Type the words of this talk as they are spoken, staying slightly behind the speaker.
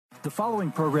The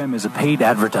following program is a paid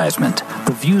advertisement.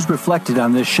 The views reflected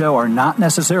on this show are not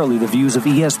necessarily the views of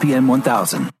ESPN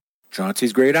 1000.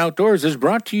 Chauncey's Great Outdoors is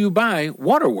brought to you by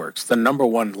Water Werks, the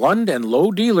 #1 Lund and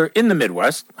Low dealer in the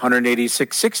Midwest,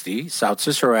 18660 South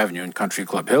Cicero Avenue in Country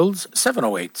Club Hills,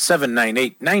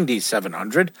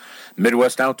 708-798-9700.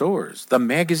 Midwest Outdoors, the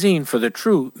magazine for the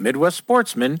true Midwest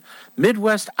sportsman,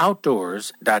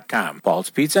 MidwestOutdoors.com.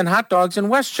 Paul's Pizza and Hot Dogs in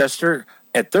Westchester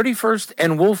at 31st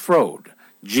and Wolf Road.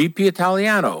 GP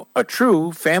Italiano, a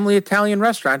true family Italian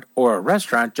restaurant or a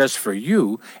restaurant just for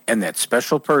you and that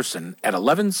special person at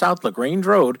 11 South LaGrange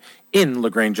Road in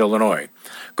LaGrange, Illinois.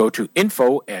 Go to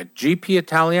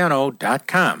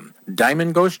info@gpitaliano.com.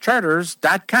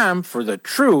 DiamondGhostCharters.com for the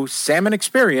true salmon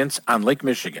experience on Lake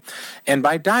Michigan. And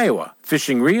by Daiwa,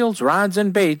 fishing reels, rods,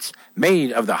 and baits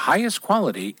made of the highest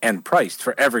quality and priced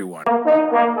for everyone.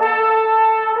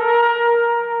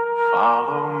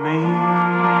 Follow me.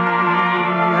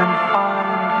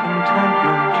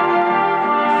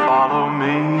 Follow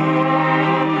me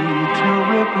to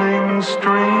rippling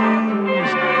streams.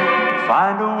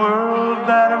 Find a world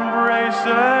that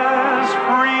embraces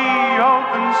free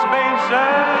open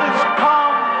spaces.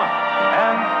 Come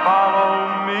and follow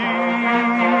me.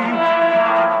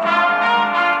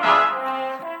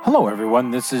 Hello everyone,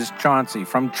 this is Chauncey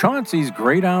from Chauncey's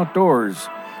Great Outdoors.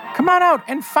 Come on out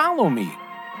and follow me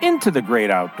into the great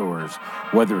outdoors.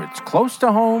 Whether it's close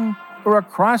to home or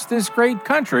across this great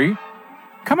country,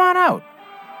 come on out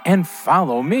and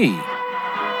follow me.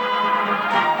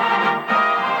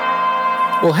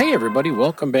 Well, hey, everybody.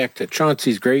 Welcome back to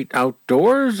Chauncey's Great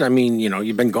Outdoors. I mean,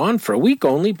 you've been gone for a week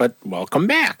only, but welcome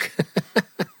back.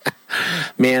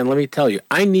 Man, let me tell you,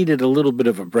 I needed a little bit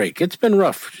of a break. It's been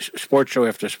rough, sports show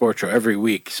after sports show every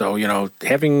week. So,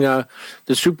 having the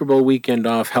Super Bowl weekend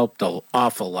off helped an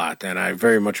awful lot, and I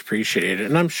very much appreciate it.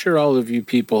 And I'm sure all of you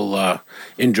people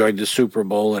enjoyed the Super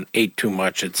Bowl and ate too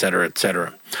much, et cetera, et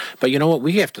cetera. But you know what?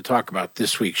 We have to talk about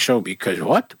this week's show because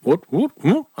what?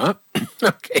 Huh?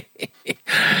 Okay.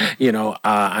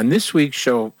 On this week's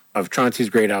show of Chauncey's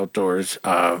Great Outdoors,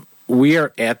 we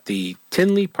are at the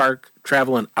Tinley Park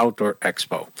Travel and Outdoor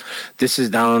Expo. This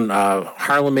is down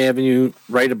Harlem Avenue,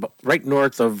 right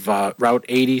north of Route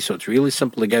 80, so it's really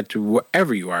simple to get to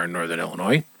wherever you are in Northern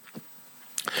Illinois.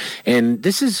 And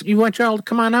you want y'all to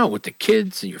come on out with the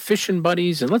kids and your fishing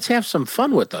buddies, and let's have some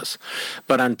fun with us.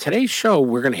 But on today's show,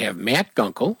 we're going to have Matt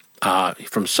Gunkel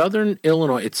from Southern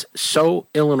Illinois. It's So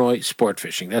Ill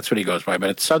Sportfishing. That's what he goes by, but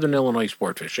it's Southern Illinois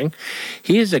Sportfishing.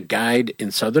 He is a guide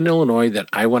in Southern Illinois that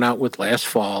I went out with last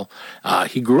fall.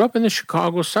 He grew up in the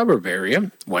Chicago suburb area,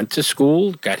 went to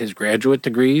school, got his graduate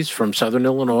degrees from Southern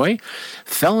Illinois,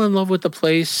 fell in love with the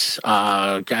place,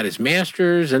 got his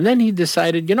master's, and then he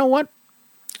decided, you know what?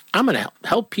 I'm going to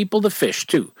help people to fish,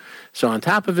 too. So on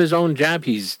top of his own job,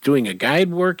 he's doing a guide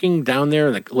working down there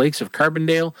in the lakes of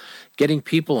Carbondale, getting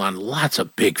people on lots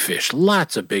of big fish. So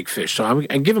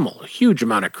I give him a huge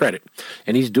amount of credit,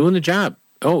 and he's doing the job.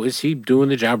 Oh, is he doing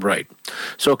the job right?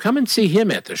 So come and see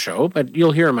him at the show, but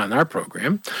you'll hear him on our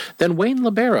program. Then Wayne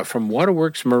Libera from Water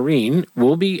Werks Marine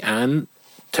will be on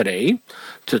today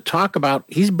to talk about,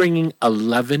 he's bringing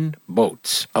 11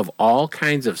 boats of all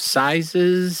kinds of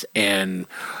sizes and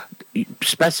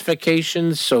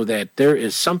specifications so that there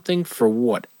is something for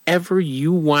whatever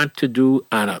you want to do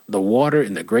on the water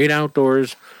in the great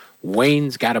outdoors.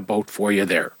 Wayne's got a boat for you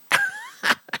there.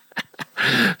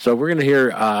 So we're going to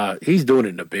hear, he's doing it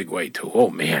in a big way too.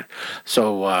 Oh, man.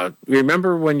 So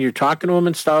remember when you're talking to him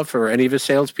and stuff, or any of his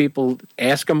salespeople,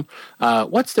 ask him,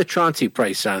 what's the Chauncey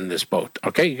price on this boat?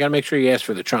 Okay, you got to make sure you ask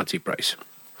for the Chauncey price.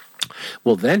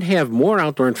 We'll then have more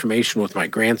outdoor information with my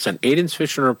grandson Aiden's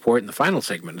fishing report in the final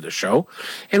segment of the show.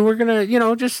 And we're going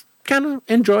to, just kind of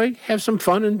enjoy, have some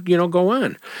fun, and, go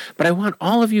on. But I want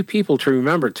all of you people to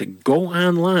remember to go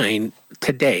online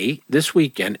today, this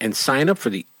weekend, and sign up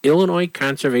for the Illinois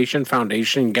Conservation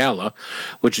Foundation Gala,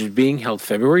 which is being held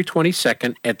February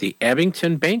 22nd at the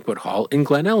Abington Banquet Hall in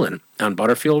Glen Ellen on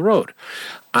Butterfield Road.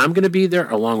 I'm going to be there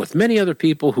along with many other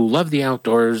people who love the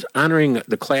outdoors, honoring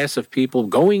the class of people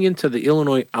going into the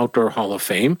Illinois Outdoor Hall of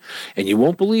Fame. And you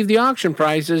won't believe the auction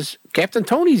prizes. Captain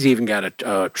Tony's even got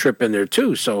a trip in there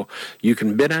too, so you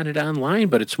can bid on it online.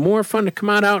 But it's more fun to come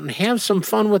out and have some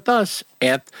fun with us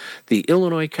at the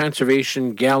Illinois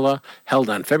Conservation Gala held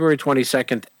on February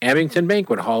 22nd, Abington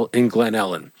Banquet Hall in Glen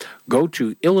Ellen. Go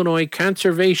to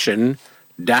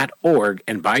illinoisconservation.org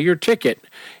and buy your ticket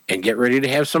and get ready to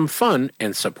have some fun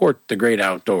and support the great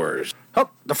outdoors. Oh,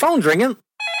 the phone's ringing.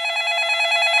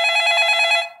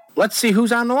 Let's see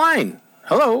who's on the line.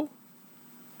 Hello.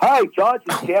 Hi, George.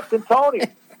 It's Captain Tony.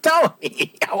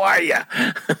 Tony, how are you?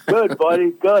 Good,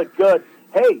 buddy. Good.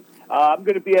 hey, I'm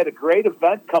going to be at a great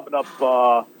event coming up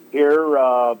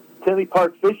here, Tinley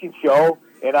Park Fishing Show,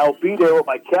 and I'll be there with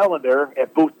my calendar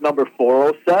at booth number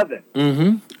 407.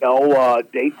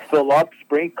 Dates fill up.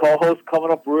 Spring coho's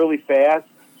coming up really fast,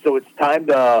 so it's time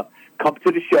to come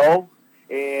to the show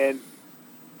and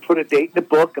put a date in the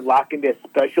book and lock in that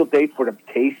special date for the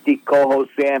tasty coho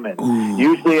salmon. Ooh.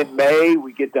 Usually in May,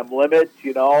 we get them limits,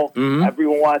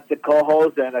 Everyone wants the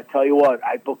cohos, and I tell you what,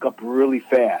 I book up really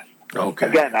fast. Okay.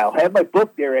 Again, I'll have my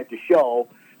book there at the show,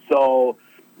 so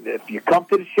if you come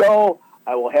to the show,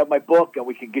 I will have my book, and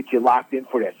we can get you locked in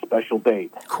for that special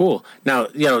date. Cool. Now,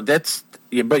 that's...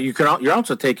 Yeah, but you're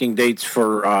also taking dates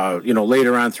for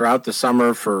later on throughout the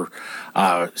summer for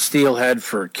steelhead,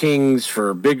 for kings,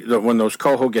 for when those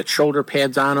coho get shoulder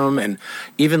pads on them, and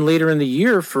even later in the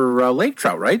year for lake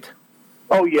trout, right?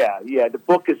 Oh yeah. The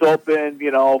book is open,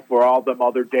 for all them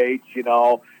other dates,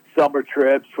 summer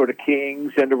trips for the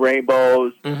kings and the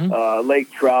rainbows, lake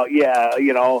trout. Yeah,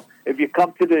 if you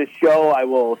come to the show, I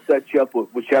will set you up with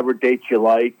whichever dates you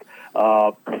like.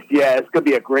 It's gonna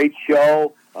be a great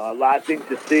show. A lot of things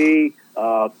to see.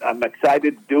 I'm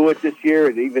excited to do it this year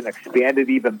and even expand it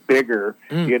even bigger,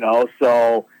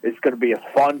 so it's going to be a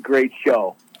fun, great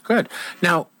show. Good.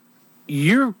 Now,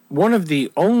 you're one of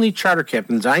the only charter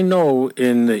captains I know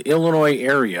in the Illinois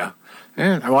area.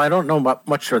 I don't know about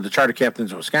much for the charter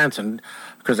captains of Wisconsin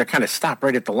because I kind of stop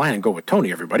right at the line and go with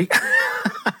Tony, everybody.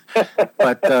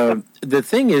 But the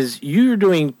thing is, you're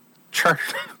doing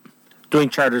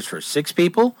charters for 6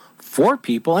 people, 4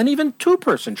 people, and even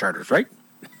 2-person charters, right?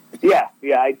 Yeah,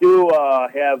 I do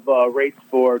have rates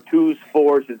for 2s,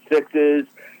 4s, and 6s.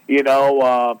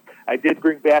 I did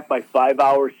bring back my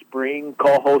 5-hour spring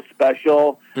coho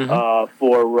special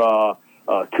for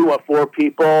 2 or 4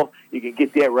 people. You can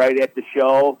get that right at the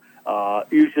show.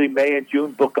 Usually May and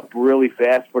June book up really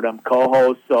fast for them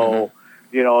cohos. So,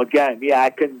 I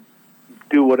can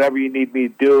do whatever you need me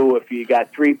to do. If you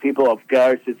got 3 people, of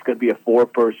course, it's going to be a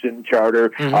 4-person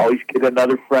charter. Always get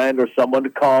another friend or someone to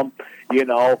come. It's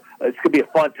going to be a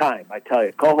fun time, I tell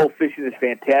you. Coho fishing is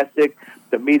fantastic.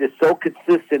 The meat is so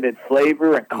consistent in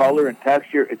flavor and color and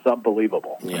texture, it's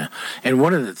unbelievable. Yeah, and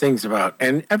one of the things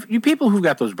and you people who've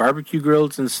got those barbecue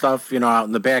grills and stuff, out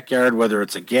in the backyard, whether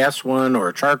it's a gas one or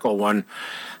a charcoal one,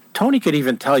 Tony could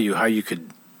even tell you how you could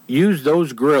use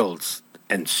those grills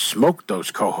and smoke those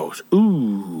cohos.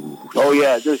 Ooh. Oh,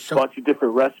 yeah. There's a bunch of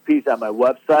different recipes on my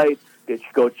website that you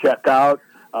go check out.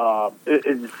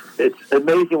 It's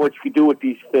amazing what you can do with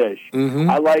these fish.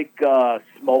 I like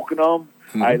smoking them.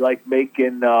 I like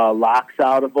making lox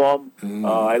out of them.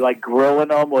 I like grilling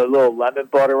them with a little lemon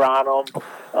butter on them.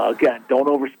 Again, don't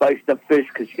overspice them fish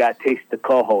because you got to taste the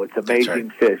coho. It's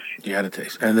amazing fish. You got to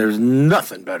taste. And there's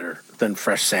nothing better than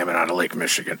fresh salmon out of Lake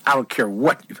Michigan. I don't care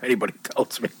what anybody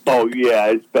tells me. Oh, yeah,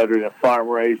 it's better than farm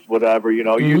raised, whatever.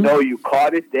 You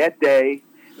caught it that day.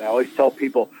 And I always tell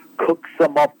people, cook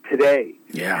some up today.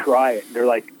 Yeah. Try it. They're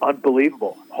like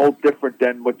unbelievable. Whole different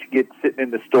than what you get sitting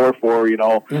in the store for,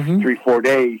 3-4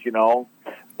 days,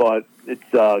 But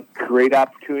it's a great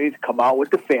opportunity to come out with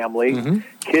the family.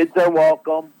 Kids are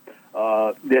welcome.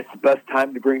 That's the best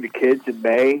time to bring the kids in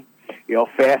May.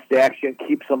 Fast action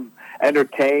keeps them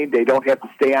entertained. They don't have to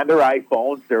stay on their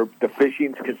iPhones. The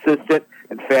fishing's consistent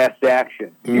and fast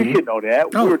action. You should know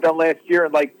that. We were done last year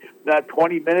in not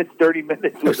 20 minutes, 30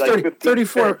 minutes. It was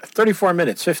 34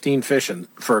 minutes, 15 fishing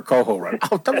for a coho run.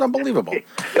 Oh, that was unbelievable.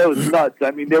 It was nuts.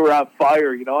 I mean, they were on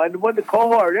fire, And when the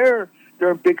coho are there, they're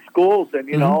in big schools, and,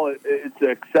 it's an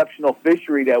exceptional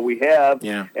fishery that we have.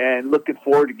 Yeah. And looking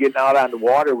forward to getting out on the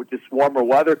water with this warmer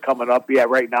weather coming up. Yeah,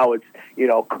 right now it's,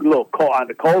 a little cold on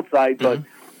the cold side, but,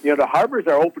 the harbors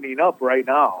are opening up right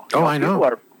now. I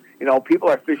know. People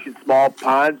are fishing small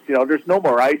ponds. There's no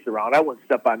more ice around. I wouldn't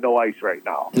step on no ice right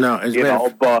now.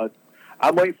 No, but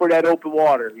I'm waiting for that open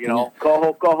water.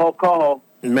 Coho.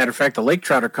 Matter of fact, the lake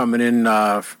trout are coming in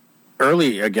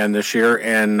early again this year,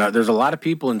 and there's a lot of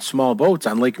people in small boats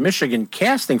on Lake Michigan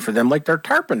casting for them like they're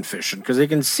tarpon fishing because they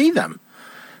can see them.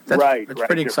 That's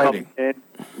pretty exciting.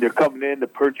 They're coming in. The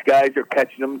perch guys are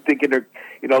catching them, thinking they're,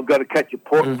 going to catch a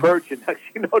perch, and next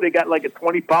they got like a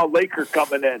 20-pound laker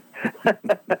coming in.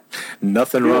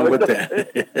 Nothing wrong with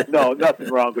that. No, nothing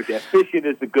wrong with that. Fishing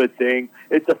is a good thing.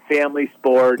 It's a family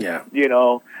sport. Yeah.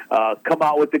 Come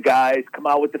out with the guys. Come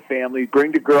out with the family.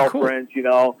 Bring the girlfriends.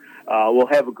 Cool. We'll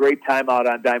have a great time out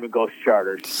on Diamond Ghost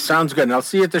Charters. Sounds good. And I'll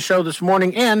see you at the show this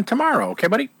morning and tomorrow. Okay,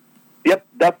 buddy? Yep,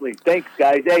 definitely. Thanks,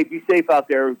 guys. Hey, be safe out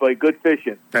there, everybody. Good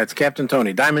fishing. That's Captain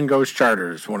Tony, Diamond Ghost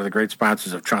Charters, one of the great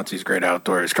sponsors of Chauncey's Great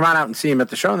Outdoors. Come on out and see him at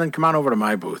the show, and then come on over to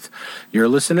my booth. You're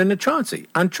listening to Chauncey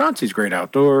on Chauncey's Great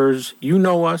Outdoors. You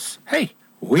know us. Hey,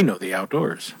 we know the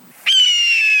outdoors.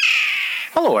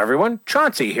 Hello, everyone.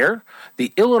 Chauncey here.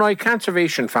 The Illinois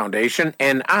Conservation Foundation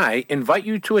and I invite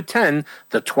you to attend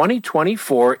the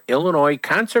 2024 Illinois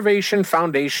Conservation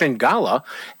Foundation Gala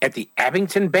at the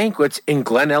Abington Banquets in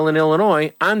Glen Ellen,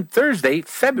 Illinois on Thursday,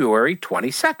 February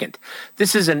 22nd.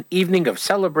 This is an evening of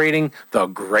celebrating the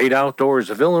great outdoors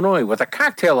of Illinois with a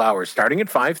cocktail hour starting at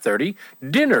 5:30,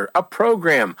 dinner, a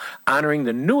program honoring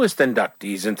the newest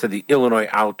inductees into the Illinois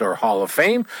Outdoor Hall of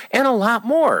Fame, and a lot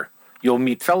more. You'll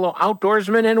meet fellow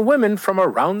outdoorsmen and women from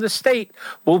around the state.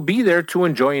 We'll be there to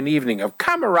enjoy an evening of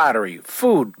camaraderie,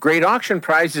 food, great auction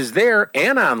prizes there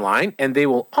and online, and they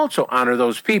will also honor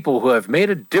those people who have made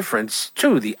a difference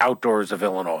to the outdoors of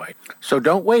Illinois. So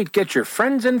don't wait. Get your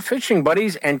friends and fishing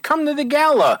buddies and come to the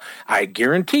gala. I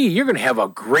guarantee you're going to have a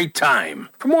great time.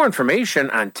 For more information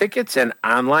on tickets and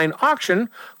online auction,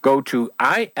 go to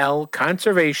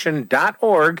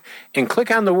ilconservation.org and click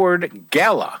on the word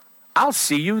gala. I'll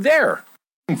see you there.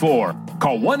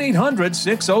 Call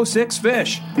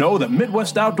 1-800-606-FISH. Know that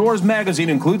Midwest Outdoors Magazine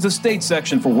includes a state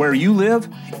section for where you live.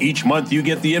 Each month you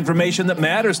get the information that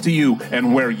matters to you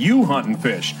and where you hunt and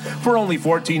fish. For only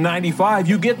 $14.95,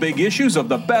 you get big issues of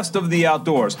the best of the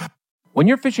outdoors. When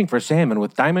you're fishing for salmon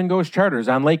with Diamond Ghost Charters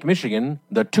on Lake Michigan,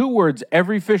 the two words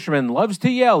every fisherman loves to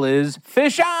yell is,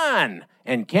 "Fish on!"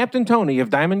 And Captain Tony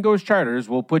of Diamond Ghost Charters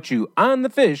will put you on the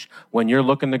fish when you're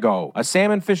looking to go. A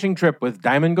salmon fishing trip with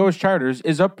Diamond Ghost Charters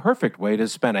is a perfect way to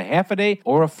spend a half a day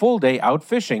or a full day out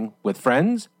fishing with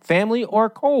friends, family, or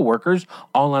co-workers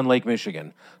all on Lake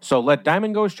Michigan. So let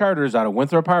Diamond Ghost Charters out of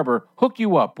Winthrop Harbor hook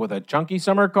you up with a chunky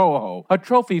summer coho, a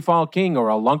trophy fall king, or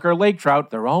a lunker lake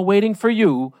trout. They're all waiting for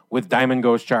you with Diamond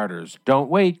Ghost Charters. Don't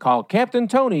wait. Call Captain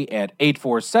Tony at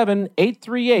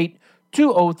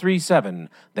 847-838-2037.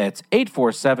 That's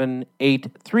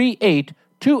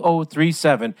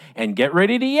 847-838-2037. And get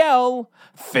ready to yell,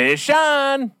 "Fish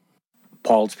on!"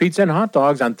 Paul's Pizza and Hot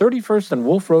Dogs on 31st and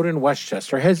Wolf Road in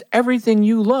Westchester has everything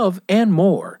you love and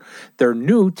more. Their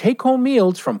new take-home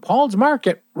meals from Paul's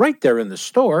Market right there in the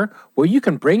store, where you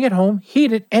can bring it home,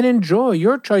 heat it, and enjoy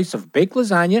your choice of baked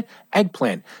lasagna,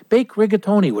 eggplant, baked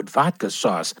rigatoni with vodka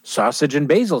sauce, sausage and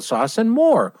basil sauce, and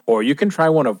more. Or you can try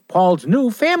one of Paul's new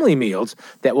family meals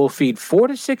that will feed 4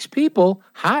 to 6 people,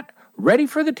 hot, ready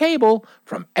for the table,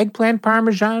 from eggplant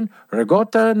parmesan,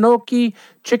 ricotta, gnocchi,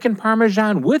 chicken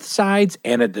parmesan with sides,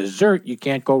 and a dessert you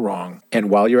can't go wrong.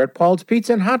 And while you're at Paul's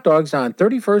Pizza and Hot Dogs on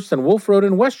 31st and Wolf Road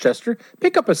in Westchester,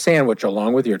 pick up a sandwich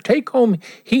along with your take-home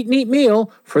heat and eat meal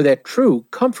for that true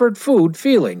comfort food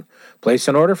feeling. Place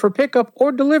an order for pickup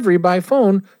or delivery by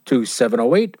phone to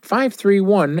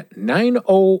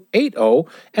 708-531-9080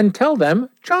 and tell them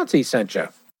Chauncey sent you.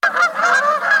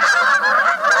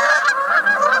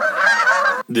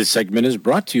 This segment is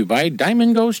brought to you by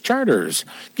Diamond Ghost Charters.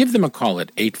 Give them a call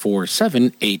at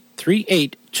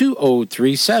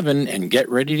 847-838-2037 and get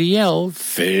ready to yell,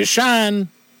 "Fish on!"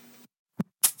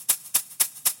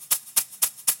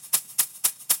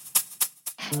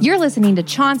 You're listening to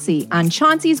Chauncey on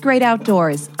Chauncey's Great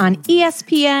Outdoors on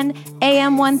ESPN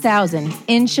AM 1000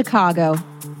 in Chicago.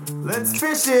 Let's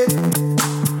fish it.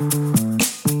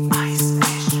 Ice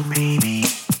fish, baby.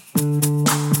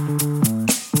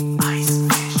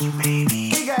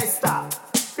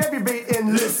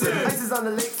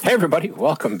 Hey everybody,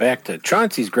 welcome back to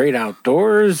Chauncey's Great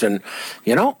Outdoors. And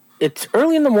you know, it's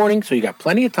early in the morning, so you got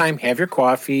plenty of time. Have your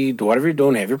coffee, do whatever you're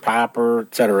doing, have your popper,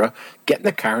 etc. Get in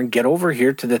the car and get over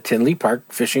here to the Tinley Park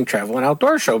Fishing, Travel, and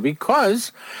Outdoor Show,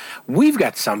 because we've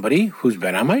got somebody who's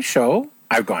been on my show.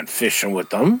 I've gone fishing with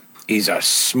them. He's a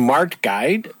smart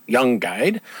guide, young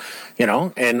guide, you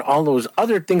know, and all those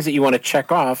other things that you want to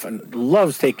check off, and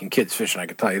loves taking kids fishing, I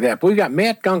can tell you that. But we've got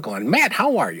Matt Gunkel. And Matt,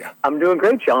 how are you? I'm doing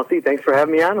great, Chauncey. Thanks for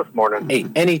having me on this morning. Hey,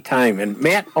 anytime. And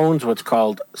Matt owns what's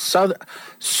called So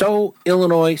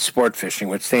Illinois Sportfishing,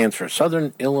 which stands for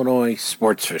Southern Illinois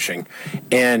Sports Fishing.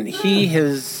 And he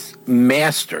has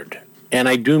mastered, and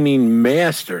I do mean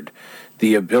mastered,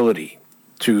 the ability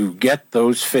to get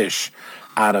those fish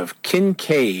out of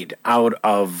Kincaid, out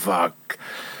of,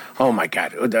 oh my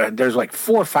God, there's like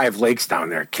 4 or 5 lakes down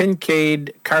there.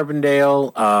 Kincaid,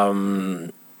 Carbondale,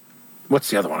 what's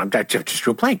the other one? I just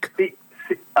drew a blank.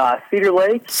 Cedar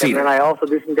Lake, Cedar. And then I also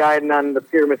do some guiding on the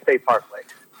Pyramid State Park Lake.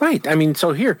 Right. I mean,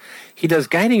 so here, he does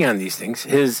guiding on these things.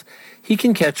 He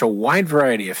can catch a wide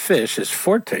variety of fish. His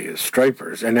forte is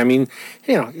stripers. And I mean,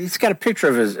 you know, he's got a picture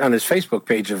of on his Facebook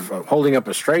page of holding up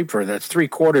a striper that's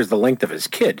 3/4 the length of his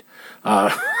kid.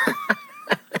 And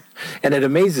it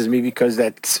amazes me because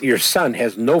your son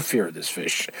has no fear of this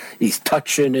fish. He's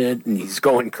touching it and he's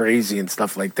going crazy and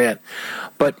stuff like that.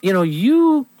 But, you know,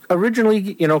 you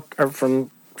originally, you know, are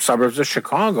from suburbs of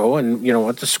Chicago and,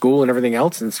 went to school and everything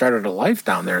else and started a life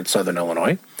down there in Southern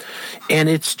Illinois. And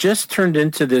it's just turned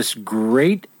into this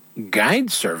great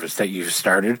guide service that you've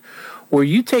started where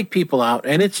you take people out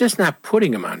and it's just not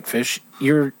putting them on fish.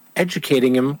 You're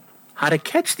educating them how to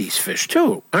catch these fish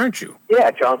too, aren't you?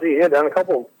 Yeah, Chauncey, you hit on a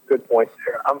couple good points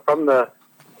there. I'm from the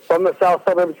south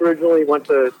suburbs originally, went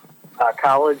to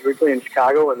college originally in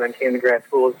Chicago and then came to grad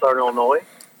school in Southern Illinois.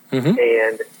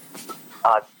 And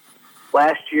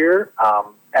last year,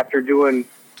 after doing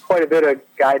quite a bit of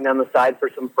guiding on the side for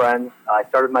some friends, I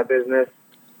started my business,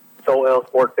 So Ill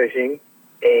Sportfishing,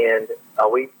 and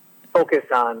we focus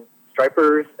on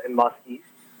stripers and muskies,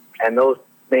 and those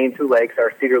main two lakes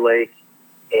are Cedar Lake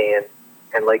and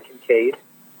Lake Kincaid,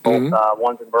 both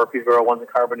one's in Murfreesboro, one's in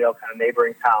Carbondale, kind of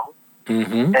neighboring towns.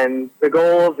 And the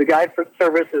goal of the guide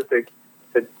service is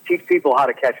to teach people how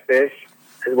to catch fish,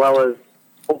 as well as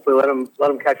hopefully let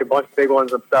them catch a bunch of big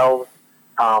ones themselves,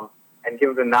 and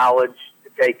give them the knowledge to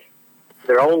take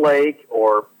their own lake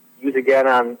or use again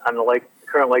on the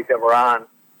current lake that we're on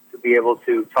to be able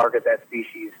to target that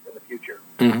species in the future.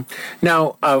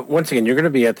 Now, once again, you're going to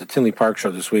be at the Tinley Park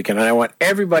Show this weekend, and I want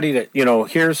everybody that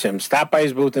hears him stop by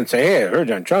his booth and say, "Hey, I heard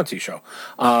you on Chauncey Show."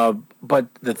 But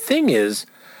the thing is,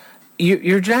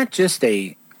 you're not just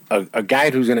a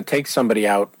guide who's going to take somebody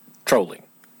out trolling.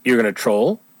 You're going to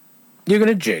troll. You're going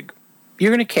to jig.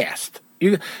 You're going to cast.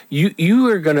 You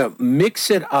are going to mix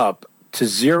it up to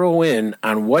zero in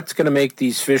on what's going to make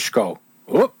these fish go,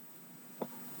 whoop,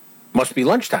 must be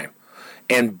lunchtime.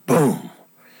 And boom.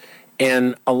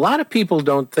 And a lot of people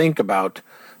don't think about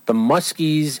the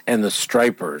muskies and the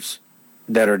stripers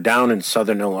that are down in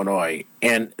Southern Illinois.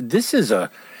 And this is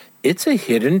it's a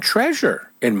hidden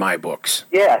treasure in my books.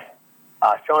 Yes.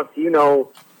 Chauncey,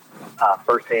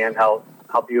 firsthand how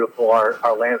beautiful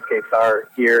our landscapes are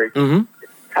here. It's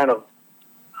kind of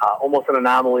almost an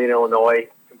anomaly in Illinois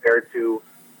compared to,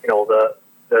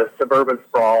 the suburban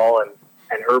sprawl and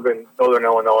urban Northern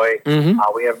Illinois.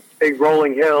 We have big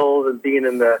rolling hills and being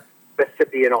in the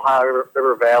Mississippi and Ohio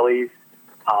River valleys,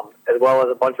 as well as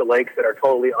a bunch of lakes that are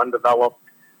totally undeveloped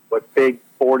with big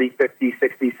 40, 50,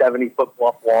 60, 70-foot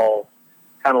bluff walls,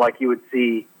 kind of like you would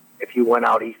see if you went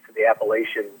out east to the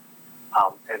Appalachians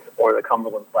or the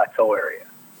Cumberland Plateau area.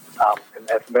 And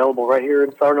that's available right here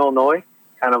in Southern Illinois,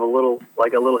 kind of a little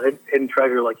hidden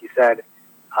treasure, like you said,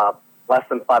 less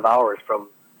than 5 hours from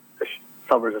the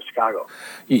suburbs of Chicago.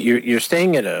 You're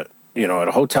staying at a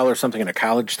hotel or something in a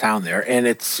college town there, and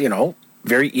it's,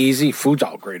 very easy. Food's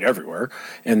all great everywhere.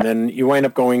 And then you wind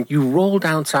up you roll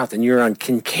down south and you're on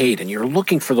Kincaid and you're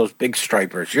looking for those big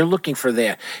stripers. You're looking for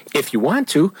that. If you want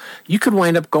to, you could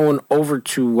wind up going over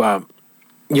to,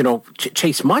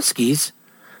 chase muskies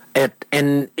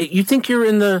and you think you're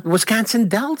in the Wisconsin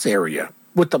Dells area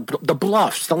with the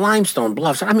bluffs, the limestone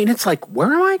bluffs. I mean, it's like,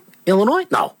 where am I? Illinois?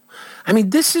 No. I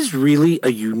mean, this is really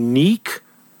a unique,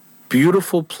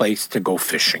 beautiful place to go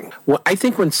fishing. Well, I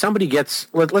think when somebody gets,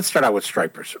 let's start out with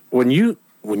stripers. When you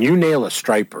nail a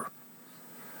striper,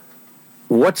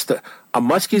 a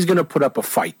muskie's going to put up a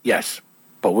fight, yes.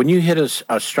 But when you hit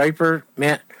a striper,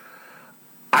 Matt,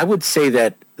 I would say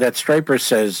that striper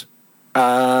says,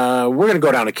 we're going to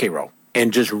go down to Cairo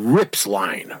and just rips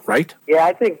line, right? Yeah,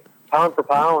 I think pound for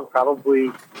pound, probably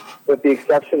with the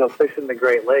exception of fishing the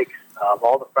Great Lakes,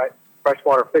 all the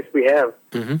freshwater fish we have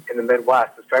in the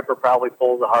Midwest, the striper probably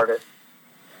pulls the hardest.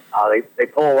 They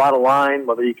pull a lot of line,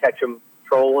 whether you catch them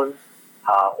trolling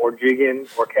or jigging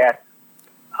or casting.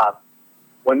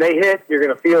 When they hit, you're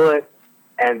going to feel it,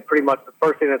 and pretty much the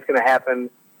first thing that's going to happen,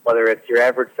 whether it's your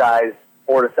average size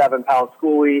 4 to 7 pound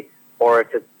schoolie or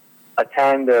it's a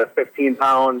 10 to 15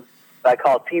 pound, I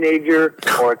call it teenager,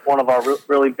 or it's one of our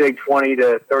really big 20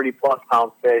 to 30 plus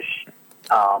pound fish,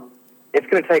 it's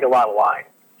going to take a lot of line.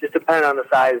 Just depending on the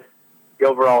size, the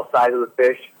overall size of the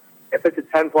fish. If it's a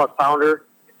 10-plus pounder,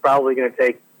 it's probably going to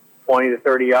take 20 to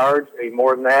 30 yards, maybe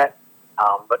more than that.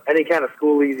 But any kind of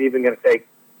schoolie is even going to take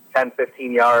 10,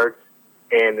 15 yards,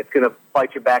 and it's going to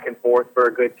fight you back and forth for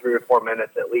a good 3 or 4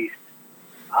 minutes at least.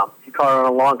 If you caught it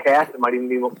on a long cast, it might even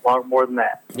be more than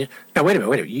that. Yeah. Now, wait a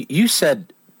minute. You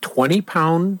said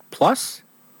 20-pound plus?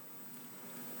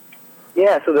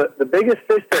 Yeah, so the biggest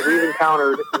fish that we've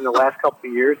encountered in the last couple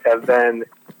of years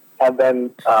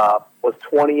was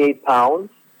 28 pounds.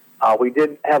 We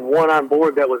did have one on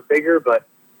board that was bigger, but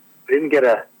we didn't get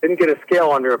a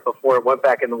scale under it before it went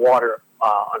back in the water.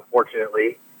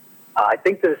 Unfortunately, I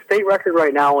think the state record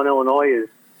right now in Illinois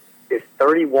is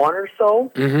 31 or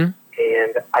so, and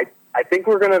I think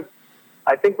we're gonna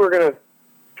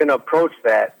approach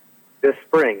that this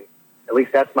spring. At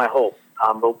least that's my hope.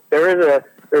 But there's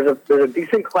a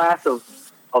decent class of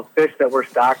of fish that were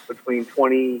stocked between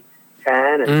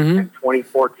 2010 and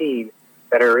 2014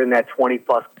 that are in that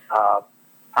 20-plus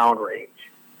pound range.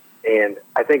 And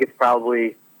I think it's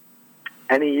probably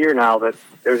any year now that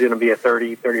there's going to be a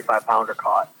 30, 35-pounder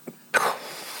caught.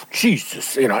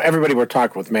 Jesus. Everybody we're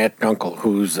talking with Matt Gunkel,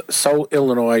 who's So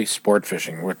Illinois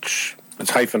Sportfishing, which is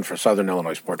hyphen for Southern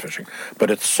Illinois Sportfishing,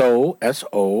 but it's So,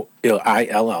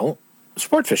 S-O-I-L-L,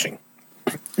 Sportfishing.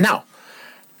 Now,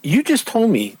 you just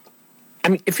told me,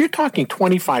 if you're talking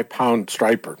 25-pound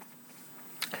striper,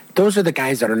 those are the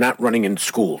guys that are not running in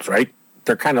schools, right?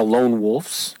 They're kind of lone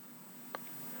wolves.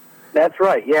 That's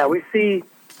right. Yeah, we see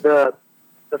the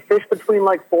fish between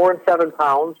like 4 and 7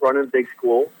 pounds running big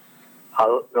schools.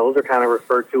 Those are kind of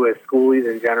referred to as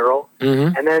schoolies in general.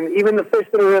 Mm-hmm. And then even the fish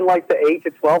that are in like the 8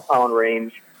 to 12-pound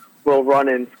range will run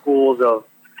in schools of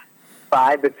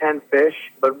 5 to 10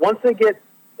 fish. But once they get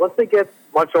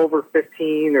much over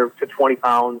 15 or to 20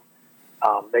 pounds,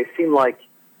 they seem like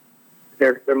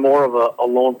they're more of a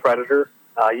lone predator.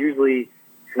 Usually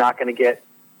you're not going to get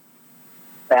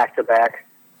back-to-back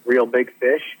real big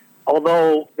fish.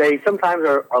 Although they sometimes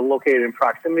are located in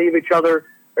proximity of each other,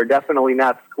 they're definitely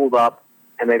not schooled up,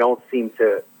 and they don't seem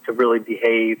to really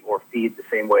behave or feed the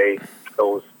same way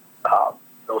those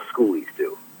schoolies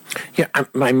do. Yeah,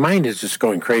 my mind is just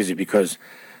going crazy because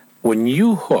when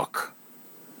you hook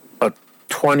a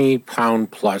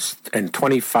 20-pound plus and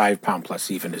 25-pound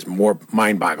plus even is more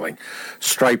mind-boggling,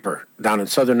 striper down in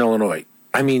Southern Illinois,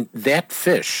 that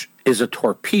fish is a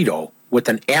torpedo with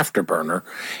an afterburner,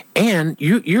 and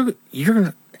you're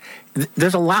gonna.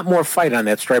 There's a lot more fight on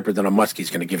that striper than a muskie's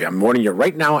going to give you. I'm warning you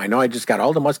right now. I know I just got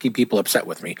all the muskie people upset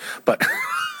with me, but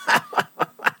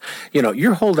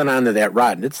you're holding on to that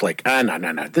rod, and it's like,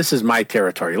 no, this is my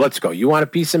territory. Let's go. You want a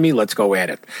piece of me? Let's go at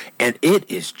it. And it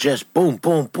is just boom,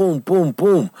 boom, boom, boom,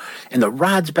 boom, and the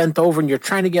rod's bent over, and you're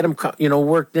trying to get them,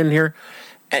 worked in here,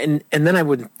 and then I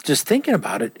would just thinking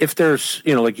about it. If there's,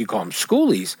 like you call them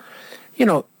schoolies,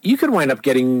 you could wind up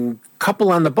getting a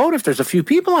couple on the boat if there's a few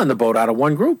people on the boat out of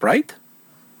one group, right?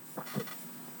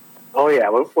 Oh yeah.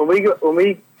 When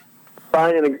we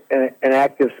find an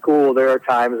active school, there are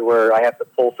times where I have to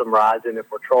pull some rods in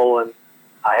if we're trolling.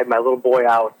 I had my little boy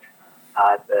out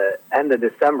at the end of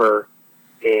December,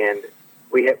 and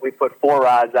we put 4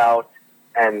 rods out,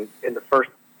 and in the first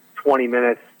 20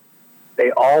 minutes, they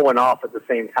all went off at the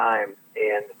same time,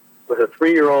 and with a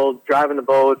 3-year-old driving the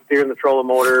boat, steering the trolling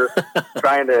motor,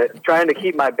 trying to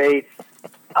keep my baits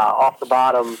off the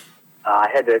bottom. I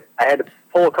had to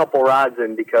pull a couple rods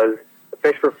in because the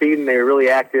fish were feeding. They were really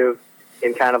active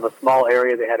in kind of a small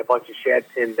area. They had a bunch of shad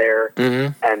pinned there,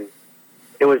 and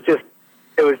it was just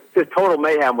total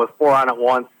mayhem with 4 on at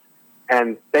once.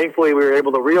 And thankfully, we were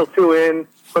able to reel 2 in,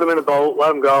 put them in a boat, let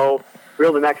them go,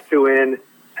 reel the next 2 in,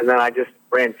 and then I just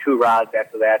ran 2 rods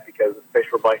after that because the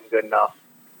fish were biting good enough.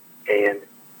 And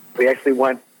we actually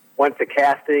went to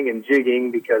casting and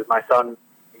jigging because my son,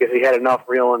 because he had enough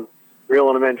reeling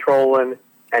them in, trolling,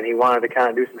 and he wanted to kind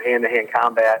of do some hand-to-hand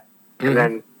combat. And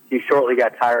then he shortly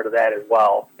got tired of that as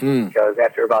well because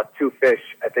after about 2 fish,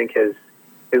 I think his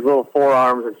little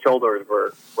forearms and shoulders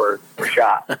were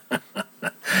shot.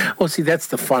 Well, see, that's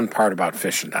the fun part about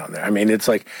fishing down there. It's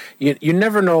like you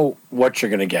never know what you're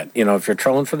going to get. If you're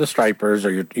trolling for the stripers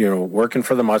or you're working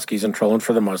for the muskies and trolling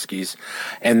for the muskies,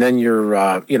 and then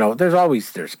you're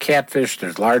there's catfish,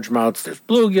 there's largemouths, there's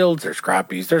bluegills, there's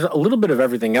crappies, there's a little bit of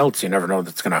everything else you never know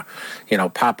that's going to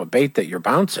pop a bait that you're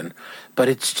bouncing. But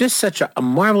it's just such a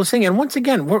marvelous thing. And once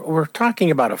again, we're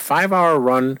talking about a 5-hour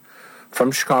run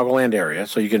from Chicagoland area,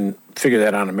 so you can figure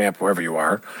that on a map wherever you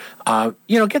are.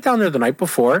 Get down there the night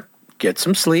before, get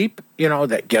some sleep, get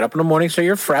up in the morning so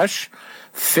you're fresh,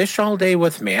 fish all day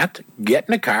with Matt, get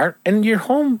in the car, and you're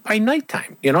home by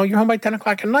nighttime. You're home by 10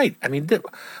 o'clock at night.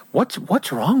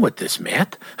 What's wrong with this,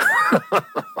 Matt?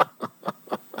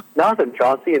 Nothing,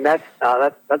 Chauncey, and that's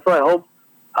what I hope.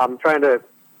 I'm trying to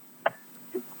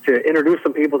introduce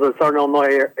some people to the Southern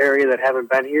Illinois area that haven't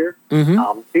been here.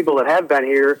 People that have been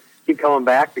here keep coming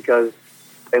back because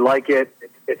they like it.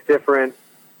 It's different.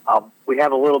 We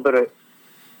have a little bit of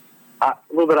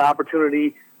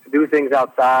opportunity to do things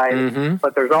outside,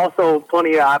 but there's also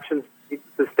plenty of options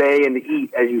to stay and to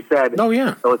eat, as you said. Oh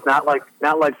yeah. So it's not like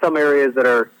some areas that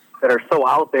are so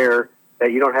out there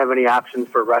that you don't have any options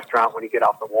for a restaurant when you get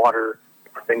off the water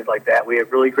or things like that. We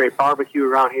have really great barbecue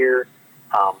around here.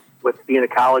 With being a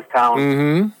college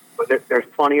town, but there's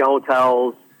plenty of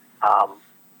hotels.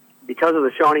 Because of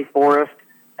the Shawnee Forest,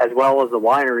 as well as the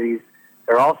wineries,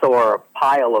 there also are a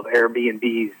pile of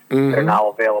Airbnbs that are now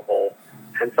available.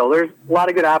 And so there's a lot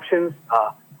of good options.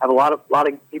 I have a lot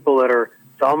of people that are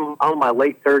So I'm in my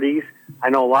late 30s. I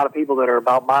know a lot of people that are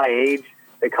about my age.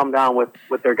 They come down with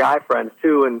their guy friends,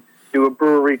 too, and do a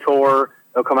brewery tour.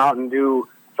 They'll come out and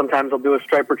sometimes they'll do a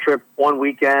striper trip one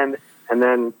weekend, and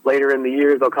then later in the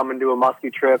year they'll come and do a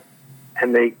muskie trip,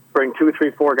 and they bring 2,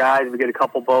 3, 4 guys. We get a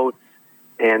couple boats,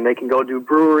 and they can go do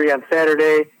brewery on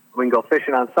Saturday. We can go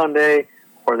fishing on Sunday,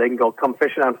 or they can come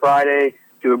fishing on Friday,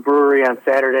 do a brewery on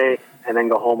Saturday, and then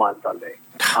go home on Sunday.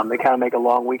 They kind of make a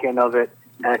long weekend of it,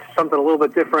 and it's something a little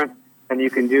bit different than you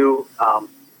can do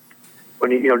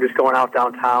when just going out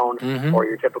downtown or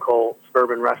your typical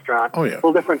suburban restaurant. Oh, yeah. A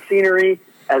little different scenery,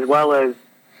 as well as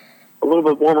a little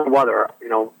bit warmer weather.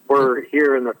 We're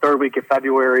here in the third week of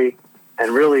February,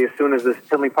 and really as soon as this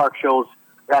Tinley Park show's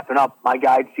wrapping up, my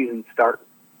guide season's starting.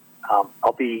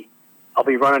 I'll be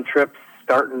running trips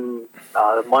starting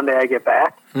the Monday I get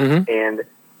back, and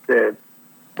the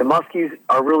muskies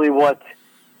are really what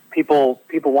people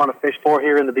want to fish for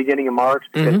here in the beginning of March,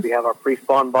 because we have our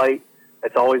pre-spawn bite.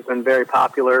 It's always been very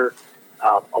popular.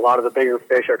 A lot of the bigger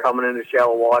fish are coming into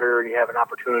shallow water, and you have an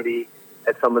opportunity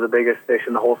at some of the biggest fish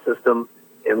in the whole system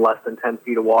in less than 10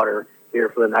 feet of water here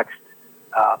for the next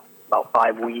about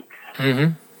 5 weeks.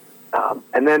 And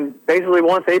then basically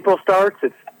once April starts,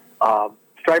 it's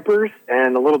stripers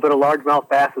and a little bit of largemouth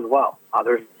bass as well.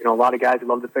 There's a lot of guys who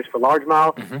love to fish for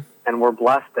largemouth, and we're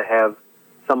blessed to have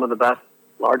some of the best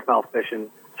largemouth fishing,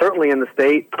 certainly in the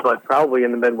state, but probably in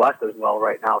the Midwest as well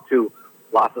right now too.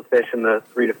 Lots of fish in the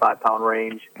 3 to 5 pound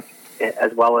range,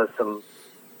 as well as some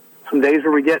days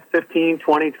where we get 15,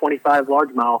 20, 25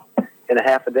 largemouth in a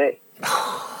half a day.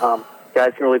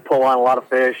 Guys can really pull on a lot of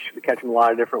fish. We catch them a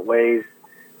lot of different ways.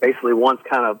 Basically, once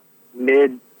kind of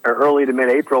early to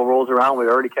mid-April rolls around, we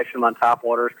already catch them on top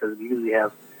waters, because we usually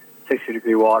have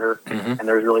 60-degree water, and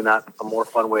there's really not a more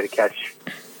fun way to catch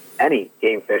any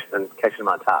game fish than catching them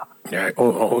on top. Yeah.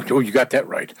 Oh, you got that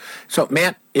right. So,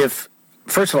 Matt,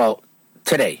 first of all,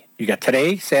 you got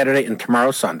today, Saturday, and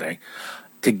tomorrow, Sunday,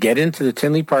 to get into the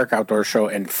Tinley Park Outdoor Show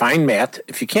and find Matt.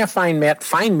 If you can't find Matt,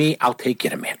 find me. I'll take you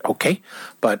to Matt, okay?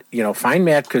 But, find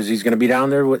Matt, because he's going to be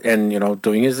down there and,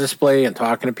 doing his display and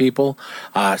talking to people.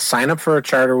 Sign up for a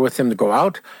charter with him to go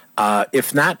out.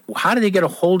 If not, how do they get a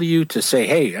hold of you to say,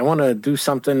 hey, I want to do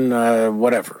something,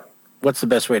 whatever? What's the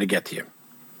best way to get to you?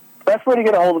 Best way to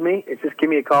get a hold of me is just give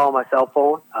me a call on my cell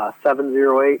phone,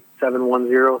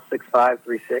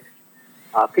 708-710-6536.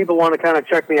 People want to kind of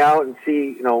check me out and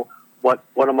see, what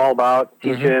I'm all about,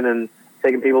 teaching and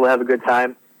taking people to have a good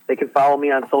time. They can follow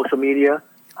me on social media,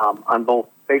 on both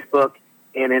Facebook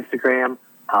and Instagram,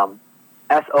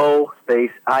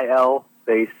 SO_IL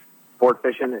sport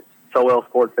fishing. It's So Ill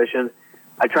Sportfishing.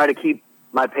 I try to keep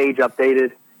my page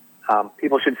updated.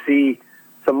 People should see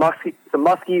some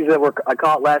muskies that I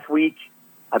caught last week.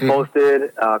 I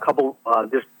posted a couple,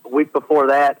 just a week before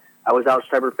that, I was out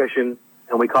striper fishing,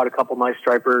 and we caught a couple nice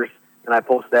stripers, and I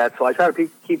posted that. So I try to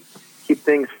keep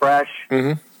things fresh,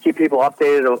 keep people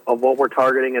updated of what we're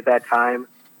targeting at that time,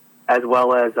 as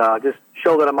well as just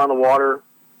show that I'm on the water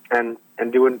and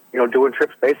doing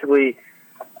trips. Basically,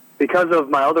 because of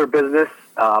my other business,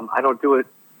 I don't do it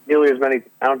nearly as many.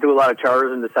 I don't do a lot of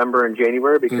charters in December and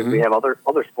January because we have other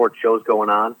sports shows going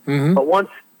on. But once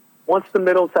the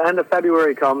middle to end of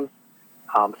February comes,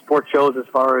 sports shows as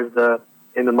far as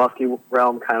in the muskie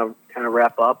realm kind of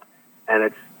wrap up, and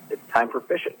it's time for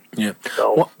fishing. Yeah.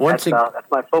 So that's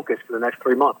my focus for the next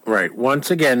 3 months. Right. Once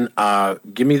again,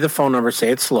 give me the phone number.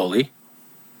 Say it slowly.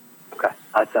 Okay.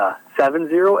 That's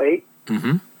 708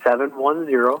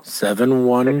 710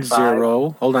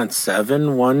 710. Hold on.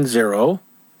 710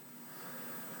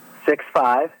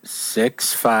 65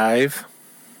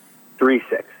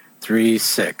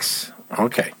 36.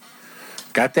 Okay.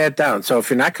 Got that down. So if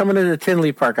you're not coming to the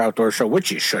Tinley Park Outdoor Show, which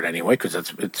you should anyway, because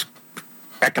it's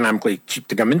economically cheap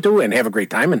to come into and have a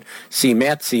great time and see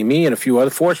Matt, see me, and a few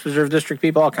other Forest Preserve District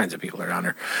people, all kinds of people are down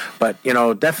there. But,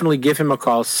 definitely give him a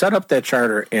call, set up that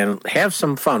charter, and have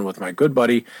some fun with my good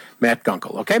buddy, Matt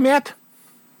Gunkel. Okay, Matt?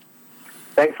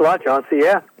 Thanks a lot, Chauncey.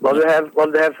 Yeah, love to have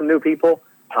some new people.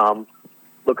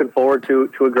 Looking forward to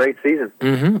a great season.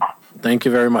 Thank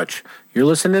you very much. You're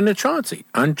listening to Chauncey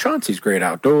on Chauncey's Great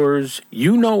Outdoors.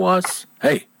 You know us.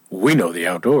 Hey, we know the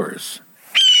outdoors.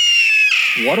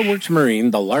 Water Werks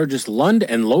Marine, the largest Lund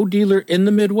and Low dealer in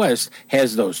the Midwest,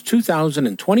 has those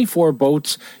 2024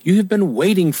 boats you have been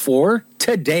waiting for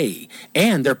today,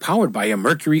 and they're powered by a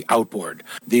Mercury outboard.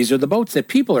 These are the boats that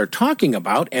people are talking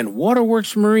about, and Water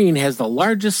Werks Marine has the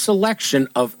largest selection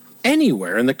of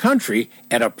anywhere in the country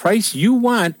at a price you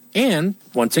want And,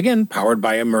 once again, powered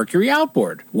by a Mercury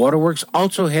outboard. Water Werks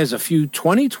also has a few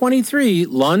 2023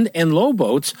 Lund and Low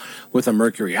boats with a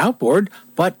Mercury outboard,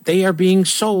 but they are being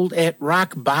sold at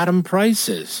rock-bottom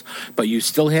prices. But you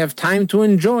still have time to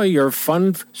enjoy your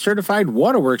fun certified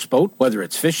Water Werks boat, whether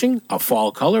it's fishing, a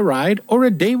fall color ride, or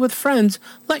a day with friends.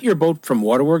 Let your boat from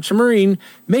Water Werks Marine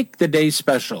make the day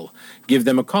special. Give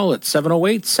them a call at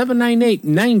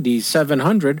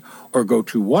 708-798-9700 or go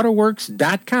to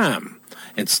waterworks.com.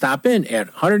 and stop in at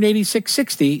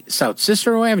 18660 South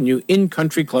Cicero Avenue in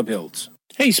Country Club Hills.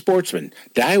 Hey sportsmen,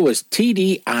 Daiwa's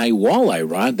TDI walleye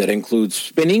rod that includes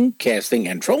spinning, casting,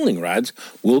 and trolling rods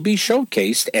will be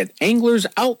showcased at Anglers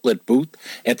Outlet booth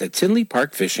at the Tinley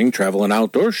Park Fishing, Travel, and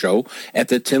Outdoor Show at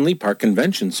the Tinley Park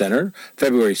Convention Center,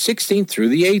 February 16th through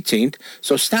the 18th.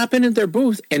 So stop in at their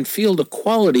booth and feel the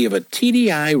quality of a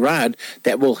TDI rod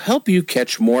that will help you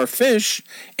catch more fish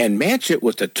and match it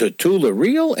with the Tatula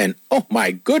reel, and oh my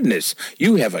goodness,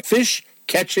 you have a fish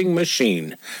catching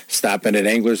machine. Stop in at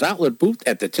Anglers Outlet booth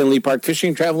at the Tinley Park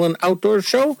Fishing, Travel, and Outdoor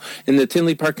Show in the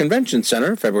Tinley Park Convention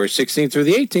Center, February 16th through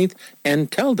the 18th, and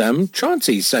tell them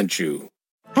Chauncey sent you.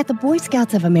 At the Boy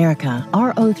Scouts of America,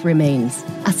 our oath remains.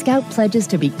 A scout pledges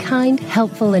to be kind,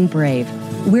 helpful, and brave.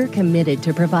 We're committed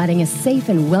to providing a safe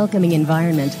and welcoming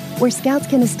environment where scouts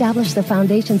can establish the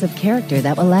foundations of character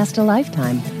that will last a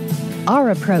lifetime.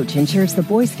 Our approach ensures the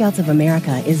Boy Scouts of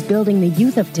America is building the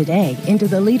youth of today into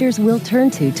the leaders we'll turn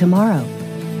to tomorrow.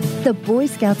 The Boy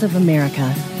Scouts of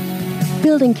America.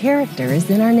 Building character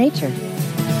is in our nature.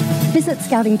 Visit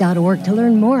scouting.org to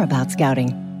learn more about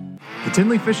scouting. The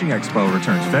Tinley Fishing Expo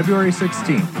returns February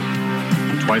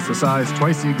 16th. Twice the size,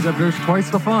 twice the exhibitors,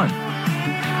 twice the fun.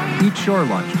 Eat shore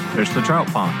lunch, fish the trout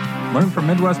pond, learn from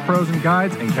Midwest pros and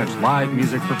guides, and catch live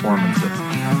music performances.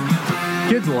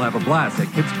 Kids will have a blast at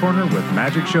Kids Corner with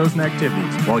magic shows and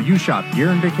activities, while you shop gear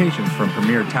and vacations from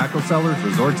premier tackle sellers,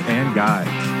 resorts, and guides.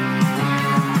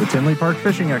 The Tinley Park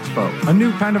Fishing Expo, a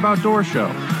new kind of outdoor show.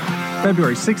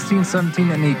 February 16th,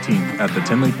 17th, and 18th at the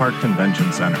Tinley Park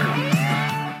Convention Center.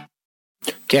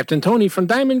 Captain Tony from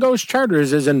Diamond Ghost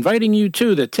Charters is inviting you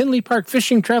to the Tinley Park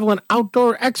Fishing, Travel, and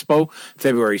Outdoor Expo,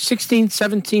 February 16th,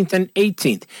 17th, and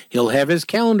 18th. He'll have his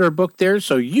calendar booked there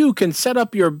so you can set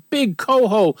up your big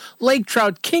coho, lake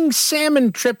trout, king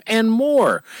salmon trip, and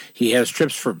more. He has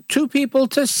trips from 2 people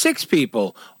to 6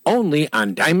 people, only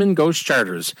on Diamond Ghost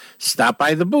Charters. Stop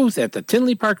by the booth at the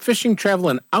Tinley Park Fishing, Travel,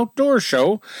 and Outdoor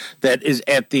Show that is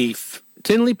at the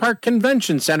Tinley Park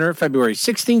Convention Center, February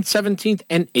 16th, 17th,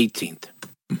 and 18th.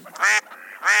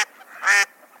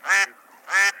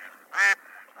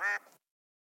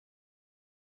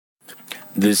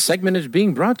 This segment is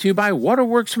being brought to you by Water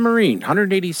Werks Marine,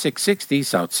 18660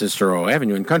 South Cicero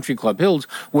Avenue in Country Club Hills,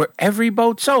 where every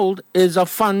boat sold is a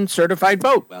fun certified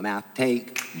boat. Well, now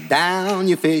take down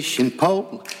your fishing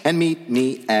pole and meet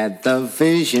me at the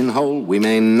fishing hole. We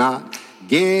may not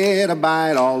get a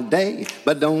bite all day,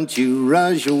 but don't you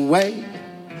rush away.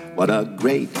 What a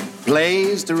great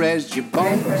place to rest your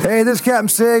bones. Hey, this is Captain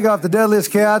Sig off the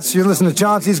Deadliest Cats. You're listening to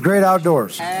Chauncey's Great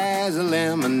Outdoors. As a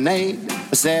lemonade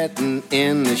setting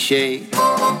in the shade.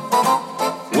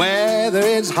 Whether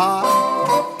it's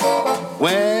hot,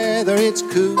 whether it's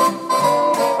cool.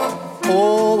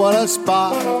 Oh, what a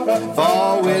spot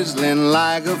for whistling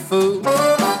like a fool.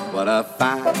 What a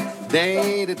fine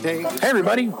day to take. Hey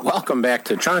everybody, welcome back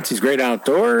to Chauncey's Great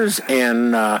Outdoors,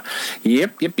 and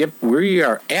yep, we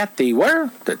are at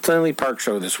the Tinley Park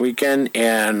Show this weekend,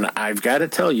 and I've got to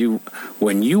tell you,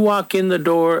 when you walk in the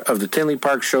door of the Tinley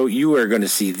Park Show, you are going to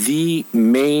see the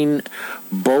main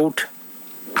boat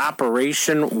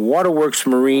operation, Water Werks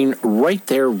Marine, right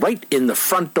there, right in the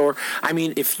front door. I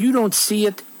mean, if you don't see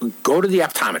it, go to the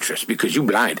optometrist because you're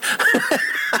blind.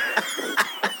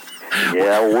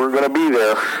 Yeah, we're going to be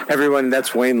there. Everyone,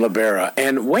 that's Wayne Libera.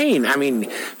 And Wayne, I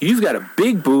mean, you've got a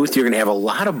big booth. You're going to have a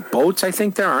lot of boats, I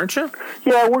think, there, aren't you?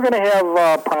 Yeah, we're going to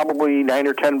have probably 9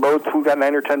 or 10 boats. We've got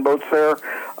 9 or 10 boats there.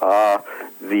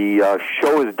 The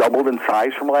show has doubled in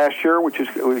size from last year, which is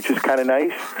kind of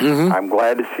nice. Mm-hmm. I'm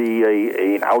glad to see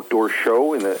an outdoor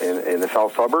show in the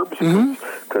south suburbs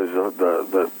because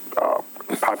the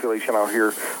population out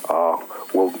here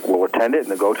will attend it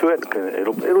and they'll go to it. It's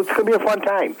going to be a fun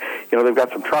time. You know, they've got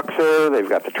some trucks there. They've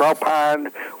got the trout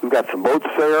pond. We've got some boats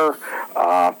there.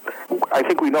 I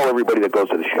think we know everybody that goes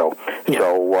to the show. Yeah.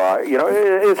 So, you know,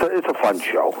 it's a fun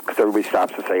show because everybody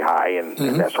stops to say hi and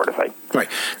that sort of thing. Right.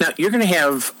 Now, you're going to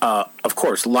have, of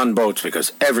course, Lund boats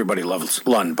because everybody loves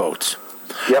Lund boats.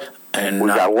 Yep. And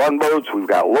we've got one boats, we've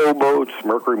got low boats,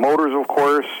 Mercury motors, of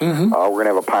course. Mm-hmm. We're going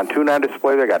to have a pontoon on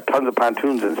display. They got tons of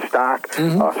pontoons in stock,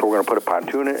 Mm-hmm. So we're going to put a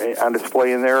pontoon on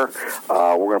display in there.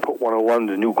 We're going to put one of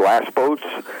the new glass boats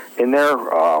in there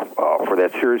for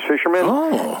that serious fisherman.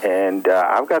 Oh. And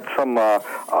I've got some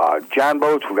John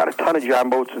boats. We've got a ton of John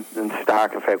boats in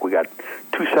stock. In fact, we got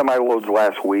 2 semi-loads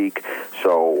last week.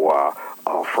 So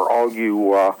for all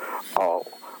you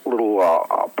little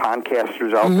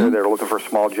pondcasters out there that are looking for a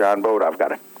small John boat, I've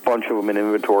got a bunch of them in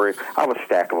inventory. I have a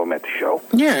stack of them at the show.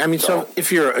 Yeah, I mean, so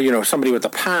if you're, somebody with a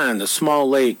pond, a small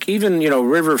lake, even,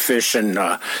 river fishing,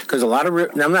 because a lot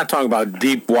of, now I'm not talking about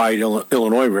deep, wide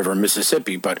Illinois River,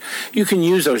 Mississippi, but you can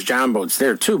use those John boats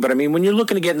there too. But I mean, when you're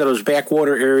looking to get into those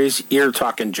backwater areas, you're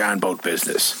talking John boat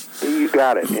business. You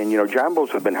got it. And, John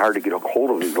boats have been hard to get a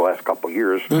hold of these last couple of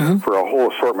years for a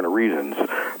whole assortment of reasons.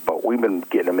 But we've been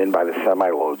getting them in by the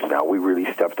semi-loads now. We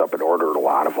really stepped up and ordered a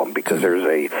lot of them because there's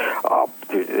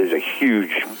a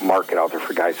huge market out there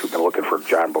for guys who've been looking for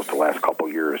John boats the last couple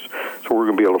of years. So we're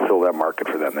going to be able to fill that market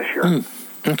for them this year.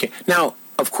 Okay. Now,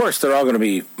 of course, they're all going to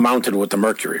be mounted with the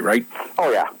Mercury, right?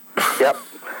 Oh, yeah. Yep.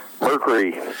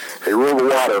 Mercury. They rule the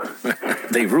water.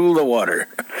 They rule the water.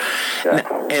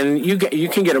 Yeah. And you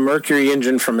can get a Mercury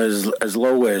engine from as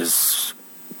low as,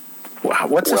 wow,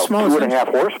 what's the smallest? 2.5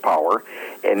 horsepower,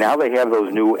 and now they have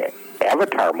those new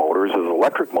Avatar motors, those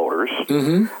electric motors,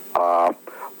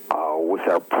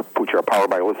 which are powered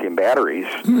by lithium batteries.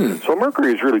 So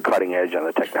Mercury is really cutting edge on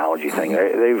the technology thing.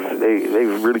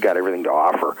 They've really got everything to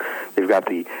offer. They've got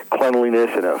the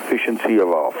cleanliness and efficiency of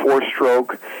a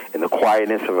 4-stroke and the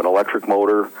quietness of an electric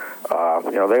motor.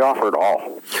 They offer it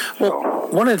all. Well,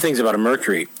 one of the things about a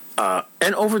Mercury,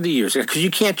 and over the years, because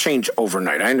you can't change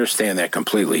overnight, I understand that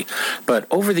completely, but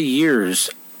over the years,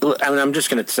 I mean, I'm just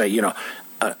going to say, a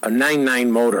 9.9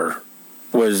 motor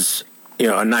was a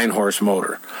 9-horse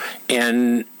motor.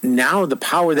 And now the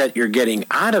power that you're getting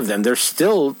out of them, they're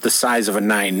still the size of a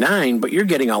 9.9, but you're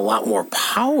getting a lot more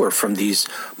power from these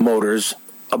motors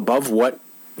above what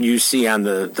you see on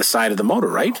the side of the motor,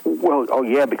 right? Well,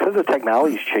 because the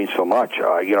technology's changed so much.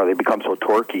 They become so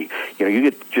torquey. You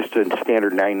get just a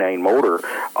standard 9.9 motor.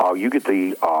 You get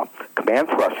the command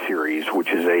thrust series, which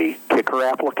is a kicker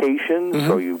application.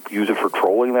 So you use it for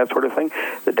trolling, that sort of thing.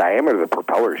 The diameter of the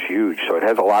propeller is huge, so it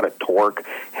has a lot of torque,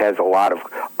 has a lot of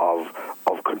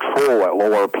control at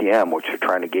low RPM, which you're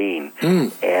trying to gain.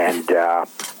 And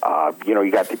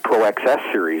you got the Pro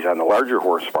XS series on the larger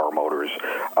horsepower motors,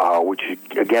 which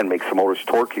again makes the motors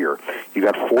torqueier. You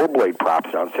got 4-blade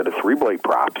props now instead of 3-blade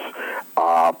props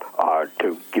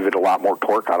to give it a lot more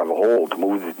torque out of the hole to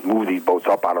move these boats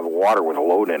up out of the water with a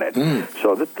load in it.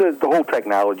 So the whole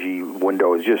technology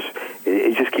window is just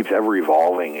keeps ever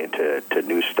evolving into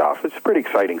new stuff. It's pretty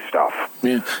exciting stuff.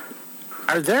 Yeah.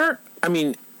 Are there? I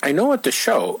mean, I know at the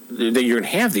show that you're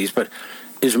going to have these, but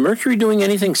is Mercury doing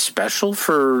anything special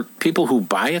for people who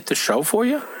buy at the show for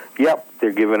you? Yep,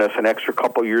 they're giving us an extra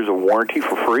couple years of warranty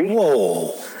for free.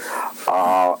 Whoa.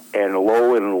 And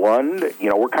Low and Lund,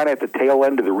 we're kind of at the tail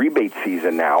end of the rebate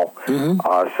season now.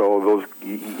 So those,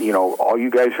 all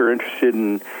you guys who are interested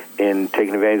in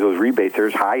taking advantage of those rebates, they're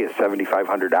as high as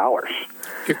 $7,500.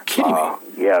 You're kidding me.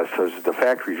 Yeah, so the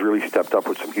factory's really stepped up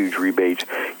with some huge rebates.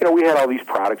 We had all these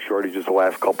product shortages the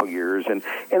last couple of years, and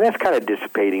that's kind of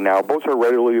dissipating now. Boats are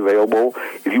readily available.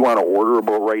 If you want to order a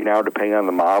boat right now, depending on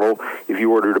the model, if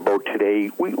you ordered a boat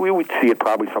today, we would see it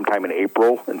probably sometime in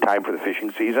April, in time for the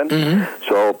fishing season.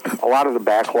 So a lot of the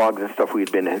backlogs and stuff we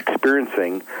had been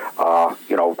experiencing,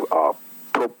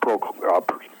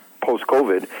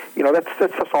 post-COVID,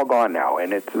 that's all gone now,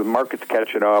 and the market's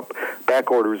catching up. Back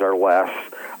orders are less,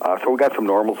 so we got some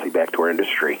normalcy back to our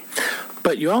industry.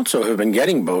 But you also have been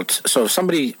getting boats, so if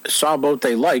somebody saw a boat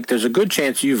they like, there's a good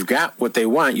chance you've got what they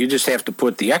want. You just have to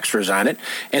put the extras on it,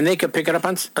 and they could pick it up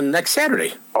on next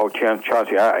Saturday. Oh,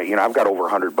 Chauncey, I've got over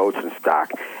 100 boats in stock,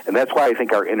 and that's why I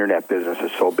think our internet business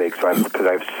is so big. Because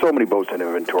I have so many boats in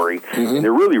inventory, and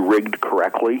they're really rigged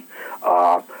correctly.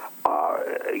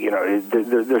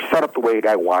 They're set up the way a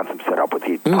guy wants them set up with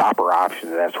the proper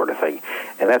options and that sort of thing.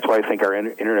 And that's why I think our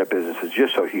internet business is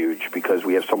just so huge, because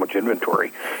we have so much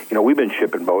inventory. We've been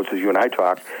shipping boats, as you and I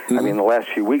talked. I mean, the last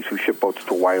few weeks we shipped boats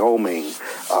to Wyoming,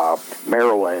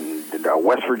 Maryland,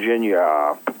 West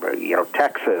Virginia,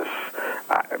 Texas,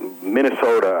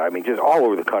 Minnesota. I mean, just all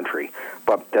over the country.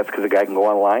 But that's because the guy can go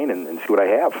online and see what I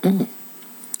have.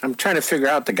 I'm trying to figure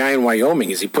out the guy in Wyoming.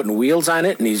 Is he putting wheels on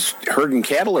it and he's herding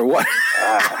cattle or what?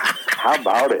 How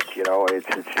about it? It's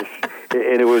just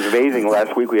And it was amazing.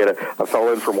 Last week we had a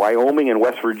fellow in from Wyoming and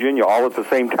West Virginia all at the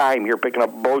same time here picking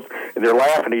up boats, and they're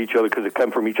laughing at each other because they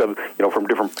come from each other, from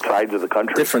different sides of the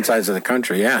country. Different sides of the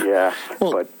country, yeah. Yeah.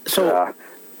 Well,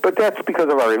 but that's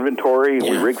because of our inventory.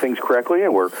 We rig things correctly,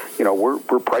 and we're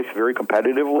priced very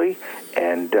competitively,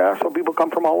 and so people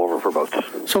come from all over for boats.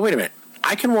 So wait a minute.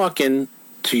 I can walk into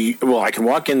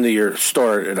your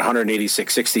store at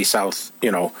 18660 South,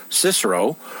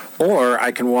 Cicero, or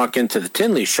I can walk into the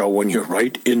Tinley show when you're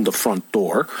right in the front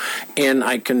door, and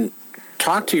I can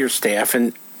talk to your staff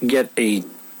and get a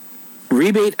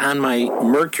rebate on my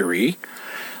Mercury.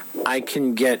 I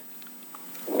can get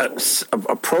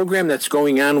a program that's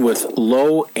going on with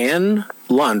Lowe and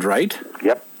Lund, right?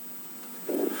 Yep.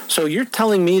 So you're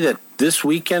telling me that this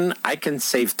weekend I can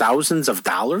save thousands of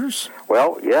dollars?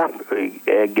 Well, yeah,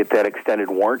 get that extended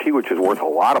warranty, which is worth a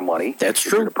lot of money. That's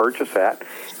true. To purchase that,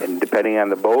 and depending on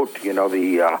the boat,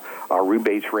 the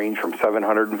rebates range from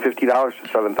 $750 to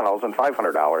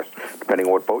 $7,500, depending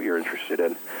on what boat you're interested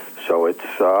in. So it's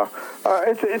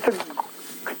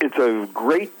a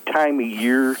great time of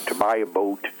year to buy a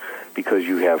boat because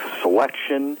you have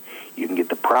selection, you can get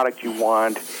the product you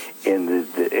want, and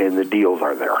the deals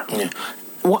are there. Yeah.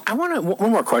 Well, I want one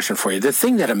more question for you. The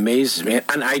thing that amazes me,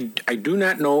 and I do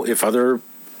not know if other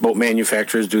boat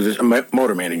manufacturers do this,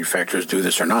 motor manufacturers do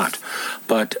this or not,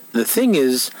 but the thing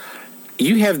is,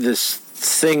 you have this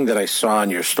thing that I saw in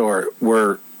your store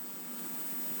where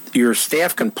your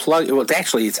staff can plug. Well,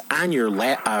 actually, it's on your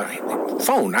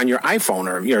phone, on your iPhone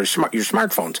or your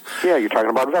smartphones. Yeah, you're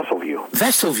talking about VesselView.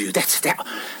 VesselView, that's that.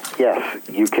 Yes,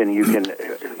 you can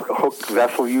hook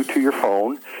VesselView to your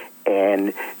phone,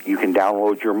 and you can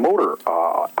download your motor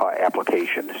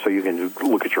application. So you can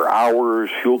look at your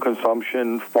hours, fuel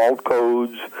consumption, fault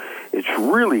codes. It's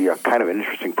really a kind of an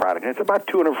interesting product. And it's about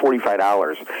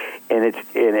 $245, and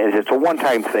it's a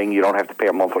one-time thing. You don't have to pay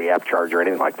a monthly app charge or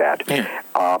anything like that.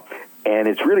 Yeah. And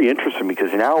it's really interesting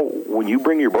because now when you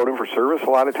bring your boat in for service, a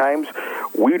lot of times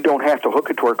we don't have to hook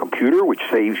it to our computer, which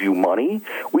saves you money.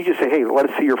 We just say, hey, let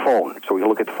us see your phone. So we can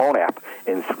look at the phone app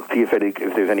and see if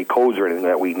there's any codes or anything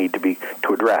that we need to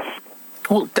address.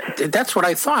 Well, that's what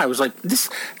I thought. I was like,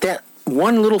 that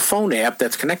one little phone app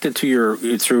that's connected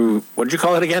to through, what did you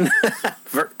call it again?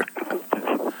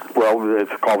 Well,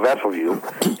 it's called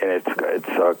VesselView, and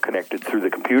it's connected through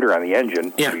the computer on the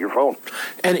engine to your phone.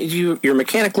 And your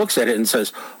mechanic looks at it and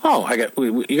says, "Oh,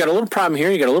 you got a little problem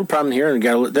here. You got a little problem here, and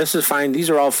this is fine.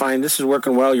 These are all fine. This is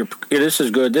working well. This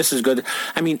is good. This is good."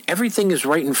 I mean, everything is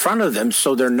right in front of them,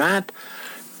 so you're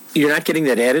not getting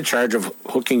that added charge of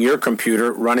hooking your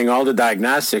computer, running all the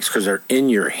diagnostics because they're in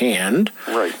your hand.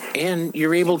 Right. And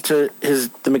you're able to.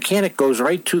 The mechanic goes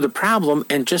right to the problem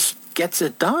and just gets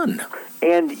it done.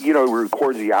 And, it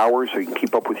records the hours so you can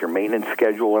keep up with your maintenance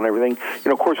schedule and everything.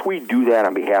 Of course, we do that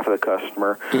on behalf of the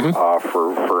customer.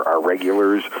 For our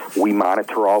regulars. We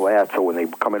monitor all that, so when they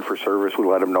come in for service, we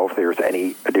let them know if there's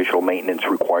any additional maintenance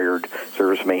required,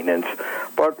 service maintenance.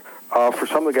 But for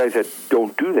some of the guys that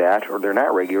don't do that, or they're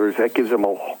not regulars, that gives them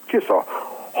just a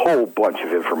whole bunch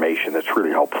of information that's really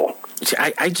helpful. See,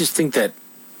 I just think that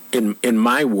in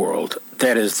my world,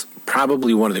 that is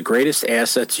probably one of the greatest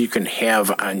assets you can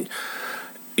have on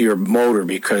your motor,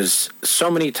 because so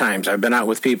many times I've been out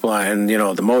with people and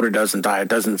the motor doesn't die, it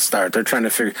doesn't start, they're trying to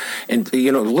figure, and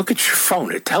look at your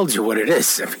phone, it tells you what it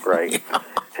is. Right.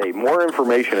 Hey, more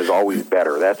information is always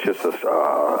better. That's just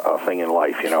a thing in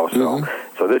life,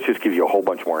 so this just gives you a whole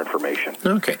bunch more information.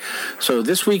 Okay, so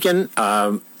this weekend,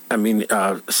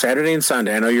 Saturday and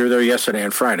Sunday, I know you were there yesterday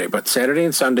and Friday, but Saturday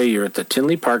and Sunday you're at the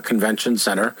Tinley Park Convention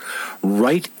Center,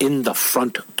 right in the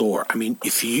front door. I mean,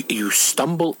 if you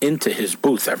stumble into his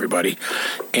booth, everybody,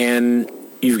 and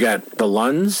you've got the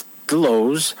Lunds, the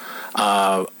Lowe's,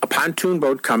 a pontoon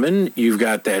boat coming, you've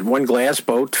got that one glass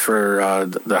boat for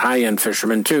the high-end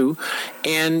fishermen too,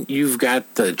 and you've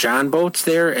got the John boats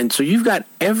there, and so you've got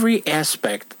every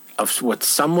aspect of what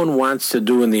someone wants to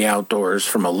do in the outdoors,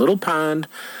 from a little pond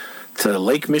to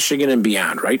Lake Michigan and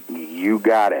beyond, right? You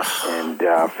got it. And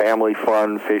family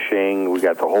fun, fishing, we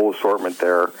got the whole assortment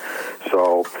there.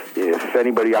 So if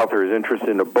anybody out there is interested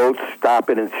in the boats, stop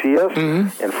in and see us.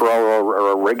 And for all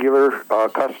our regular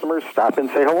customers, stop and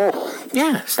say hello.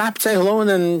 Yeah, stop, say hello, and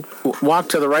then walk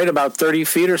to the right about 30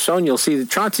 feet or so, and you'll see the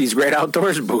Chauncey's Great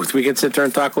Outdoors booth. We can sit there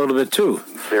and talk a little bit, too.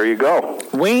 There you go.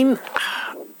 Wayne,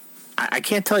 I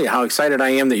can't tell you how excited I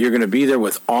am that you're going to be there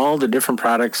with all the different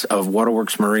products of Water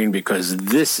Werks Marine, because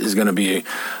this is going to be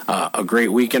a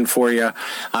great weekend for you.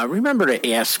 Remember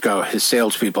to ask his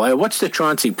salespeople, hey, what's the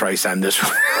Chauncey price on this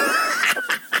one?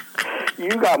 You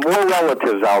got more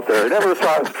relatives out there. I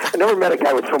never met a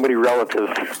guy with so many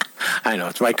relatives. I know,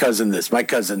 it's my cousin this, my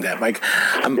cousin that.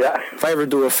 If I ever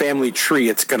do a family tree,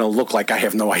 it's going to look like I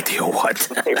have no idea what.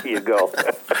 There you go.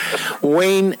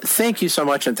 Wayne, thank you so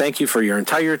much, and thank you for your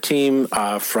entire team,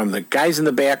 from the guys in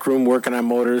the back room working on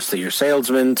motors, to your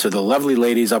salesmen, to the lovely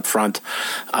ladies up front,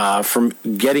 from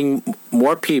getting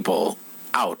more people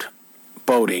out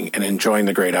boating and enjoying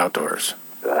the great outdoors.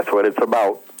 That's what it's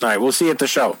about. All right, we'll see you at the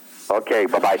show. Okay,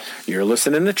 bye-bye. You're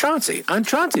listening to Chauncey on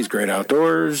Chauncey's Great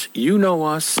Outdoors. You know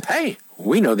us. Hey,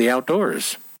 we know the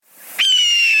outdoors.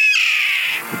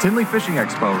 The Tinley Fishing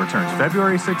Expo returns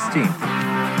February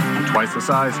 16th. Twice the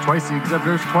size, twice the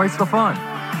exhibitors, twice the fun.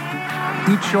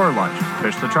 Eat shore lunch,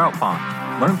 fish the trout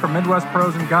pond, learn from Midwest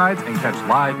pros and guides, and catch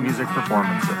live music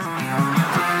performances.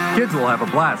 Kids will have a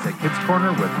blast at Kids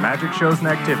Corner with magic shows and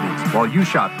activities, while you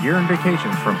shop gear and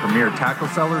vacations from premier tackle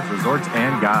sellers, resorts,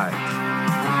 and guides.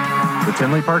 The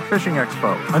Tinley Park Fishing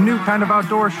Expo, a new kind of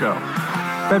outdoor show.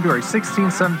 February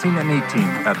 16th, 17th, and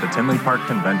 18th at the Tinley Park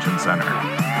Convention Center.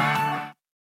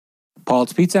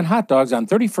 Paul's Pizza and Hot Dogs on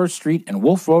 31st Street and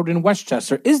Wolf Road in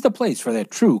Westchester is the place for that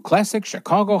true classic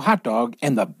Chicago hot dog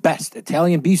and the best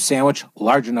Italian beef sandwich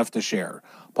large enough to share.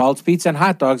 Paul's Pizza and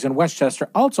Hot Dogs in Westchester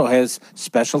also has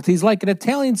specialties like an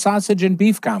Italian sausage and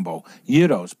beef combo,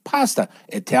 gyros, pasta,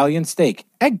 Italian steak,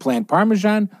 eggplant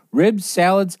parmesan, ribs,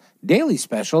 salads, daily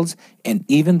specials, and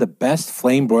even the best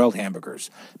flame-broiled hamburgers.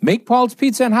 Make Paul's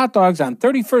Pizza and Hot Dogs on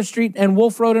 31st Street and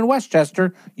Wolf Road in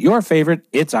Westchester your favorite.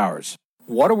 It's ours.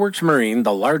 Water Werks Marine,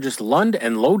 the largest Lund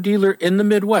and Low dealer in the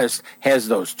Midwest, has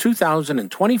those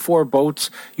 2024 boats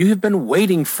you have been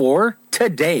waiting for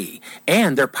today,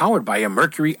 and they're powered by a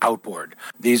Mercury outboard.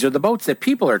 These are the boats that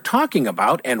people are talking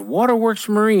about, and Water Werks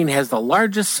Marine has the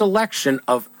largest selection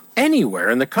of anywhere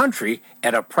in the country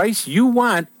at a price you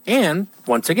want, and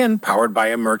once again powered by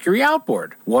a Mercury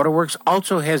outboard. Waterworks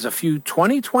also has a few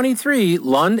 2023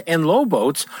 Lund and Low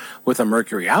boats with a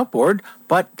Mercury outboard,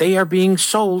 but they are being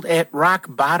sold at rock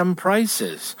bottom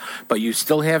prices. But you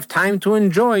still have time to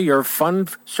enjoy your fun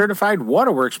certified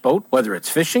Waterworks boat, whether it's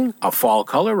fishing, a fall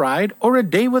color ride, or a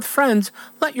day with friends.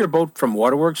 Let your boat from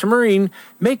Waterworks Marine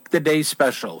make the day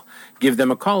special. Give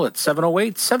them a call at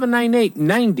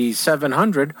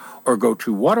 708-798-9700 or go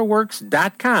to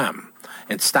waterworks.com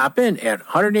and stop in at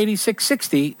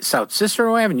 18660 South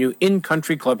Cicero Avenue in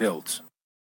Country Club Hills.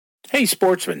 Hey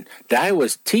sportsmen,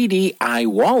 Daiwa's TDI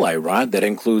walleye rod that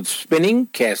includes spinning,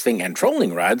 casting, and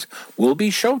trolling rods will be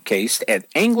showcased at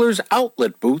Anglers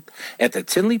Outlet booth at the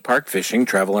Tinley Park Fishing,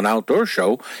 Travel, and Outdoor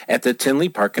Show at the Tinley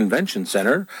Park Convention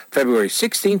Center, February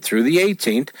 16th through the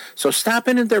 18th. So stop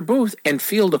in at their booth and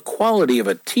feel the quality of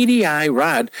a TDI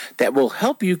rod that will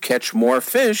help you catch more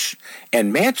fish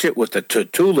and match it with the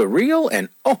Tatula reel, and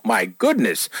oh my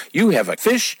goodness, you have a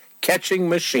fish catching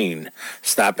machine.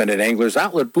 Stop in at Anglers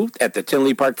Outlet booth at the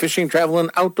Tinley Park Fishing, Travel, and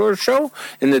Outdoor Show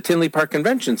in the Tinley Park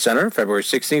Convention Center, February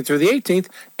 16th through the 18th,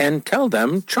 and tell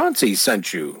them Chauncey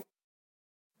sent you.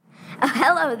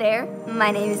 Hello there.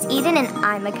 My name is Aiden, and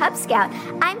I'm a Cub Scout.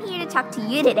 I'm here to talk to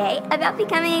you today about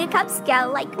becoming a Cub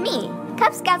Scout like me.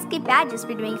 Cub Scouts get badges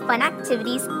for doing fun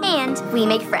activities, and we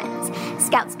make friends.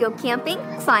 Scouts go camping,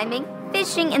 climbing,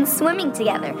 fishing, and swimming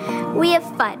together. We have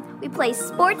fun. We play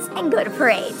sports and go to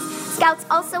parades. Scouts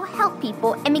also help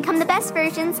people and become the best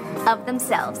versions of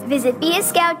themselves. Visit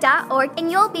beascout.org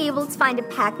and you'll be able to find a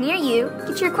pack near you,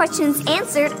 get your questions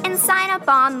answered, and sign up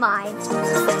online.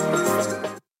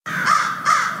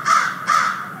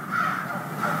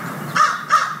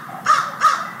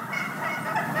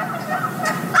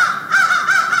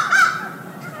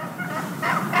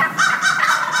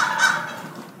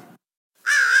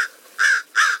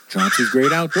 Chauncey's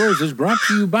Great Outdoors is brought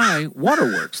to you by Water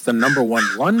Werks, the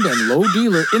 #1 Lund and Low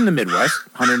dealer in the Midwest,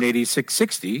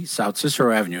 18660 South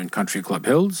Cicero Avenue in Country Club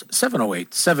Hills,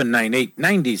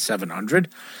 708-798-9700.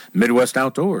 Midwest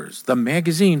Outdoors, the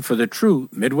magazine for the true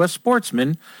Midwest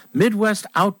sportsman,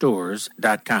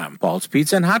 MidwestOutdoors.com. Paul's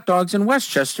Pizza and Hot Dogs in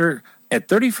Westchester at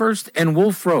 31st and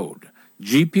Wolf Road.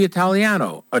 GP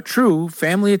Italiano, a true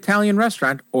family Italian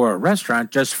restaurant or a restaurant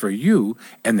just for you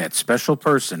and that special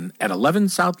person at 11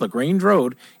 South LaGrange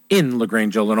Road in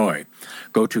LaGrange, Illinois.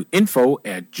 Go to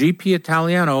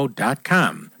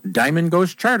info@gpitaliano.com.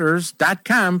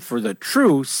 DiamondGhostCharters.com for the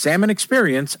true salmon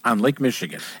experience on Lake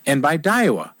Michigan. And by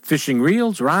Daiwa, fishing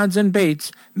reels, rods, and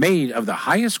baits made of the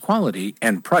highest quality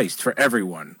and priced for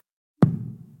everyone.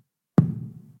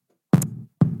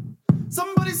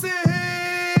 Somebody say,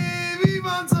 hey, we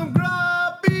want some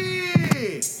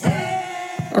crappie.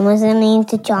 I'm listening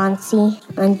to Chauncey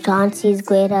on Chauncey's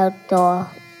Great Outdoor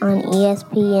on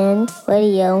ESPN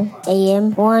Radio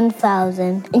AM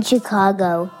 1000 in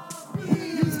Chicago.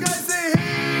 You guys say,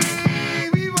 hey,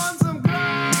 we want some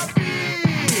crappie.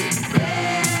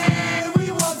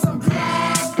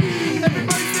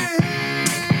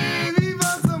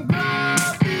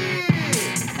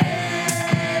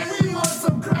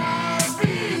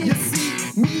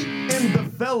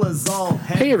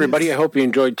 Hey, everybody. I hope you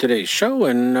enjoyed today's show.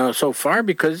 And so far,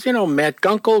 because, Matt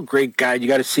Gunkel, great guy. You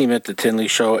got to see him at the Tinley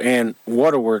show. And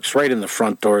Water Werks right in the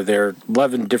front door there.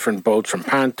 11 different boats, from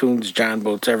pontoons, john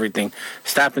boats, everything.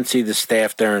 Stop and see the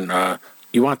staff there. And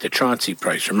you want the Chauncey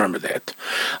price. Remember that.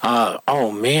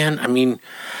 Oh, man. I mean,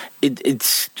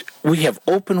 we have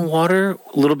open water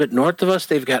a little bit north of us.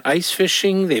 They've got ice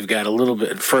fishing. They've got a little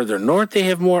bit further north. They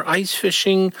have more ice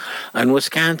fishing. In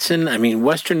Wisconsin, I mean,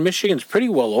 western Michigan's pretty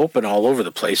well open all over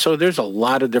the place. So there's a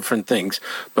lot of different things.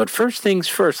 But first things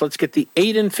first, let's get the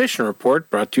Aiden Fishing Report,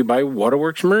 brought to you by Water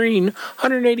Werks Marine,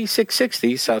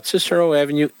 18660 South Cicero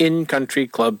Avenue in Country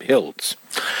Club Hills.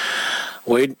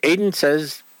 Aiden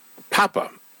says,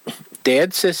 Papa,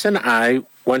 Dad, Sis, and I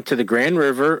went to the Grand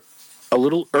River a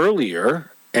little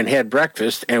earlier and had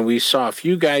breakfast, and we saw a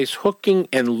few guys hooking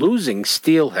and losing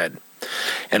steelhead.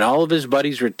 And all of his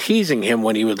buddies were teasing him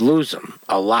when he would lose them.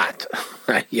 A lot.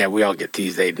 Yeah, we all get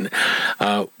teased, Aiden.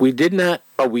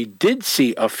 We did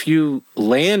see a few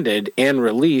landed and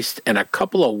released, and a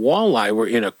couple of walleye were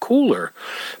in a cooler,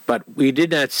 but we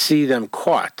did not see them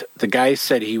caught. The guy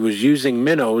said he was using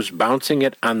minnows, bouncing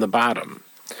it on the bottom.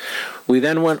 We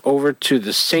then went over to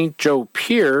the St. Joe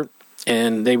Pier,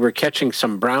 and they were catching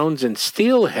some browns and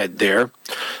steelhead there,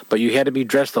 but you had to be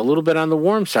dressed a little bit on the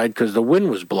warm side because the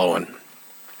wind was blowing.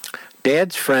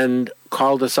 Dad's friend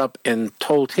called us up and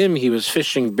told him he was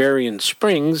fishing Berrien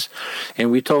Springs, and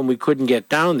we told him we couldn't get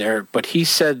down there, but he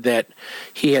said that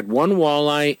he had one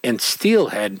walleye and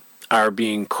steelhead are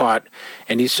being caught,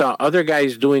 and he saw other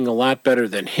guys doing a lot better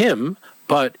than him,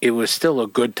 but it was still a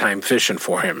good time fishing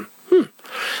for him.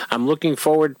 I'm looking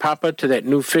forward, Papa, to that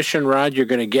new fishing rod you're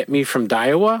going to get me from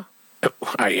Daiwa.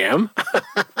 I am.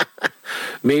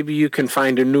 Maybe you can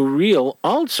find a new reel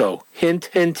also. Hint,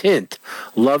 hint, hint.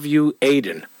 Love you,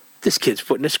 Aiden. This kid's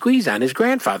putting a squeeze on his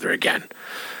grandfather again.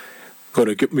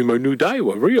 Gonna get me my new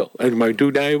Daiwa reel and my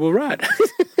new Daiwa rod.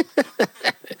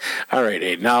 All right,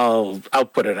 Aiden. I'll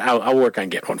put it. I'll work on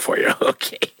getting one for you.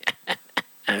 Okay.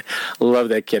 Love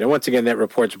that kid. And once again, that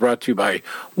report's brought to you by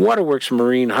Water Werks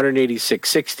Marine,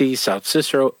 18660 South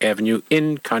Cicero Avenue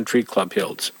in Country Club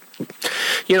Hills.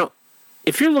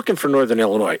 If you're looking for Northern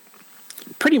Illinois,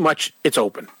 pretty much it's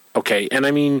open, okay? And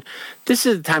I mean, this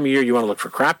is the time of year you want to look for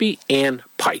crappie and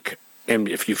pike. And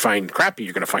if you find crappie,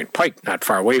 you're going to find pike not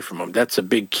far away from them. That's a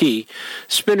big key.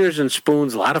 Spinners and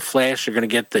spoons, a lot of flash are going to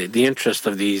get the interest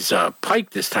of these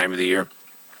pike this time of the year.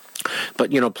 But,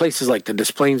 places like the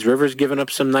Des Plaines River's giving up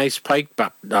some nice pike,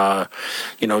 down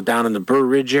in the Burr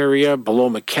Ridge area, below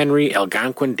McHenry,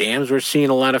 Algonquin Dams, we're seeing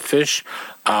a lot of fish,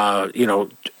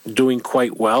 doing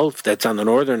quite well. That's on the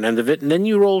northern end of it. And then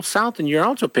you roll south and you're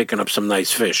also picking up some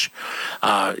nice fish,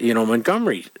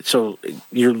 Montgomery. So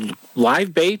your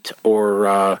live bait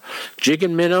or jig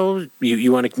and minnow,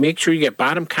 you want to make sure you get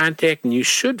bottom contact, and you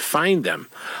should find them.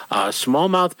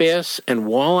 Smallmouth bass and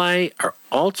walleye are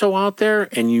also out there,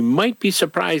 and you might be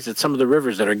surprised at some of the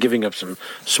rivers that are giving up some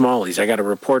smallies. I got a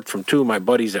report from two of my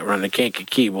buddies that run the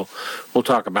Kankakee. We'll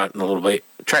talk about it in a little bit.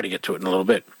 Try to get to it in a little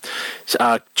bit.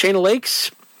 Chain of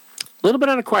Lakes, a little bit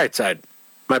on the quiet side.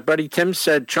 My buddy Tim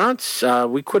said, Chaunce,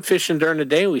 we quit fishing during the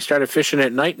day. We started fishing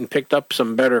at night and picked up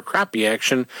some better crappie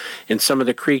action in some of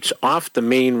the creeks off the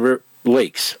main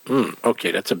lakes. Okay,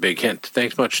 that's a big hint.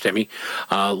 Thanks much, Timmy.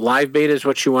 Live bait is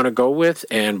what you want to go with,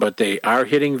 but they are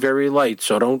hitting very light,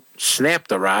 so don't snap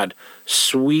the rod.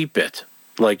 Sweep it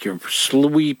like you're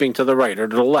sweeping to the right or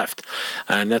to the left,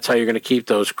 and that's how you're going to keep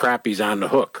those crappies on the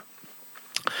hook.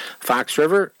 Fox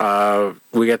River,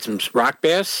 we got some rock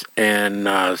bass and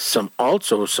some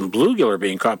bluegill are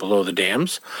being caught below the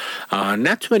dams.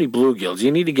 Not too many bluegills.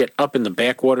 You need to get up in the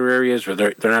backwater areas where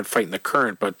they're not fighting the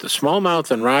current, but the smallmouth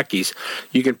and Rockies,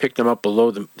 you can pick them up below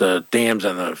the dams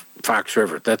on the Fox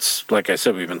River. That's, like I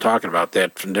said, we've been talking about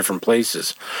that from different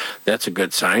places. That's a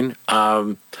good sign.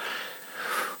 Who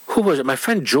was it? My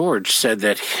friend George said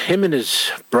that him and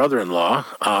his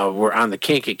brother-in-law were on the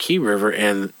Kankakee River,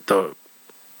 and the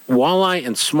walleye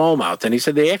and smallmouth, and he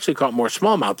said they actually caught more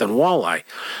smallmouth than walleye.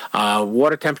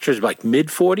 Water temperatures like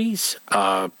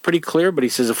mid-40s, pretty clear, but he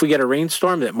says if we get a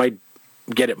rainstorm, that might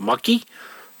get it mucky.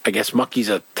 I guess mucky's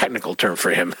a technical term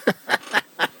for him.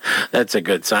 That's a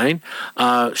good sign.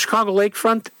 Chicago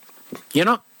lakefront,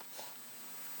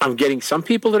 I'm getting some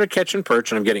people that are catching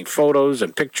perch, and I'm getting photos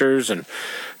and pictures, and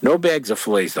no bags of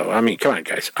fillets, though. I mean, come on,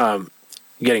 guys.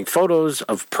 Getting photos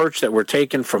of perch that were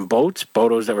taken from boats,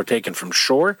 photos that were taken from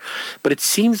shore, but it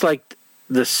seems like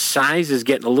the size is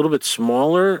getting a little bit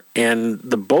smaller, and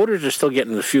the boaters are still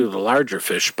getting a few of the larger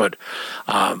fish, but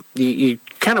you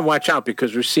kind of watch out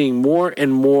because we're seeing more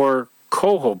and more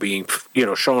coho being,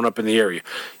 showing up in the area.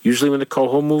 Usually when the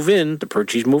coho move in, the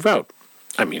perchies move out.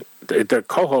 I mean, the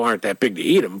coho aren't that big to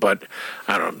eat them, but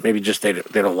I don't know, maybe just they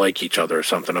don't like each other or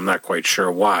something. I'm not quite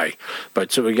sure why.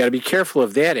 But so we got to be careful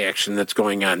of that action that's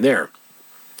going on there.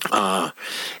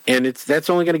 And that's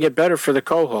only going to get better for the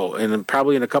coho, and then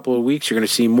probably in a couple of weeks you're going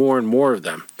to see more and more of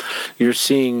them. You're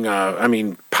seeing,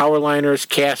 power liners,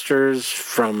 casters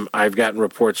from, I've gotten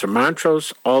reports from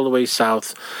Montrose all the way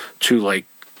south to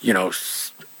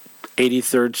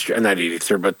 83rd Street, not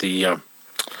 83rd, but the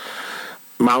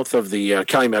mouth of the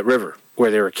Calumet River,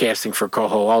 where they were casting for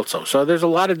coho also. So there's a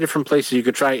lot of different places you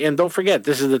could try, and don't forget,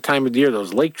 this is the time of the year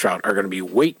those lake trout are going to be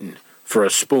waiting for a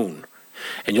spoon.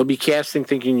 And you'll be casting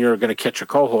thinking you're going to catch a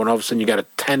coho, and all of a sudden you got a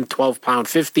 10, 12-pound,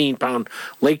 15-pound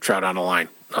lake trout on the line.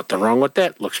 Nothing wrong with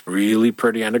that. Looks really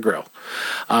pretty on the grill.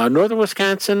 Northern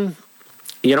Wisconsin,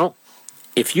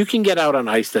 if you can get out on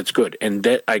ice, that's good. And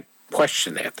that I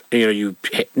question that. You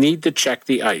need to check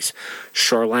the ice.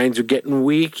 Shorelines are getting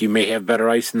weak. You may have better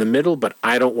ice in the middle, but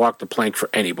I don't walk the plank for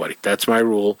anybody. That's my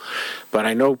rule. But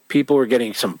I know people are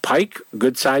getting some pike,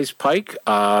 good-sized pike,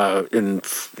 in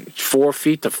 4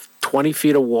 feet to 20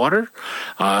 feet of water.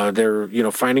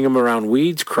 They're, finding them around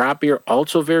weeds. Crappie are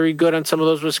also very good on some of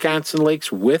those Wisconsin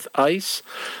lakes with ice.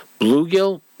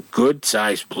 Bluegill,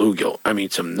 good-sized bluegill. I mean,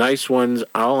 some nice ones,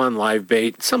 all on live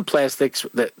bait. Some plastics,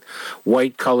 that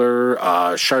white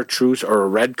color, chartreuse, or a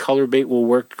red color bait will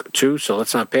work too, so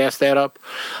let's not pass that up.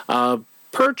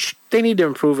 Perch, they need to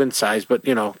improve in size, but,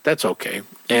 that's okay.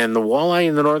 And the walleye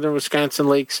in the northern Wisconsin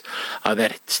lakes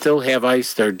that still have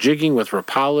ice, they're jigging with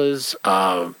rapalas,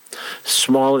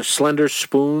 smaller, slender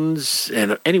spoons,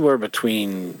 and anywhere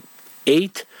between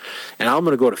 8 and I'm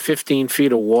going to go to 15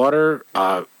 feet of water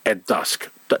at dusk.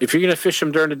 If you're going to fish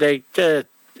them during the day,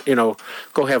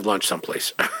 go have lunch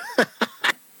someplace.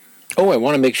 Oh, I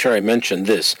want to make sure I mention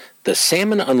this. The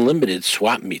Salmon Unlimited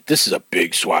swap meet. This is a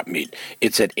big swap meet.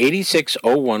 It's at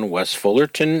 8601 West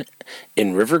Fullerton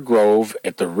in River Grove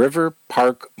at the River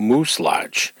Park Moose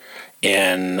Lodge,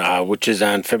 and which is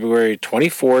on February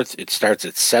 24th. It starts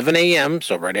at 7 a.m.,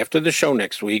 so right after the show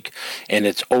next week, and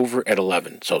it's over at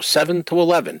 11. So 7 to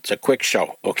 11. It's a quick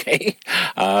show, okay?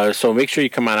 So make sure you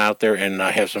come on out there and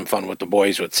have some fun with the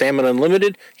boys with Salmon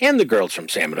Unlimited and the girls from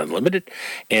Salmon Unlimited.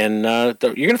 And you're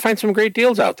going to find some great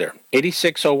deals out there.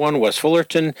 8601 West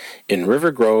Fullerton in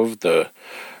River Grove, the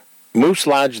Moose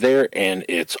Lodge there, and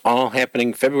it's all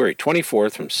happening February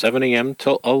 24th from 7 a.m.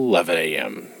 till 11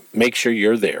 a.m. Make sure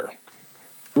you're there.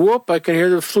 Whoop, I can hear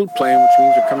the flute playing, which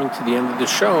means we're coming to the end of the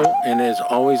show. And as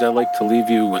always, I like to leave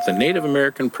you with a Native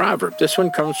American proverb. This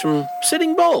one comes from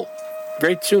Sitting Bull,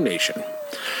 Great Sioux Nation.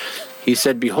 He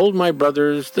said, "Behold, my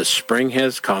brothers, the spring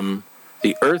has come.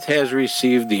 The earth has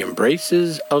received the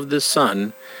embraces of the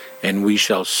sun, and we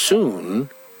shall soon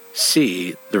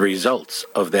see the results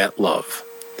of that love.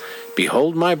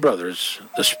 Behold, my brothers,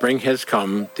 the spring has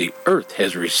come, the earth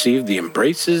has received the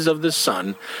embraces of the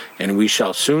sun, and we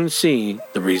shall soon see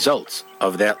the results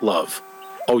of that love."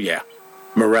 Oh yeah,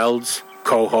 morels,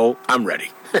 coho, I'm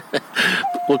ready.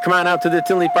 Well, come on out to the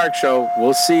Tinley Park Show.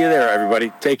 We'll see you there,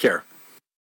 everybody. Take care.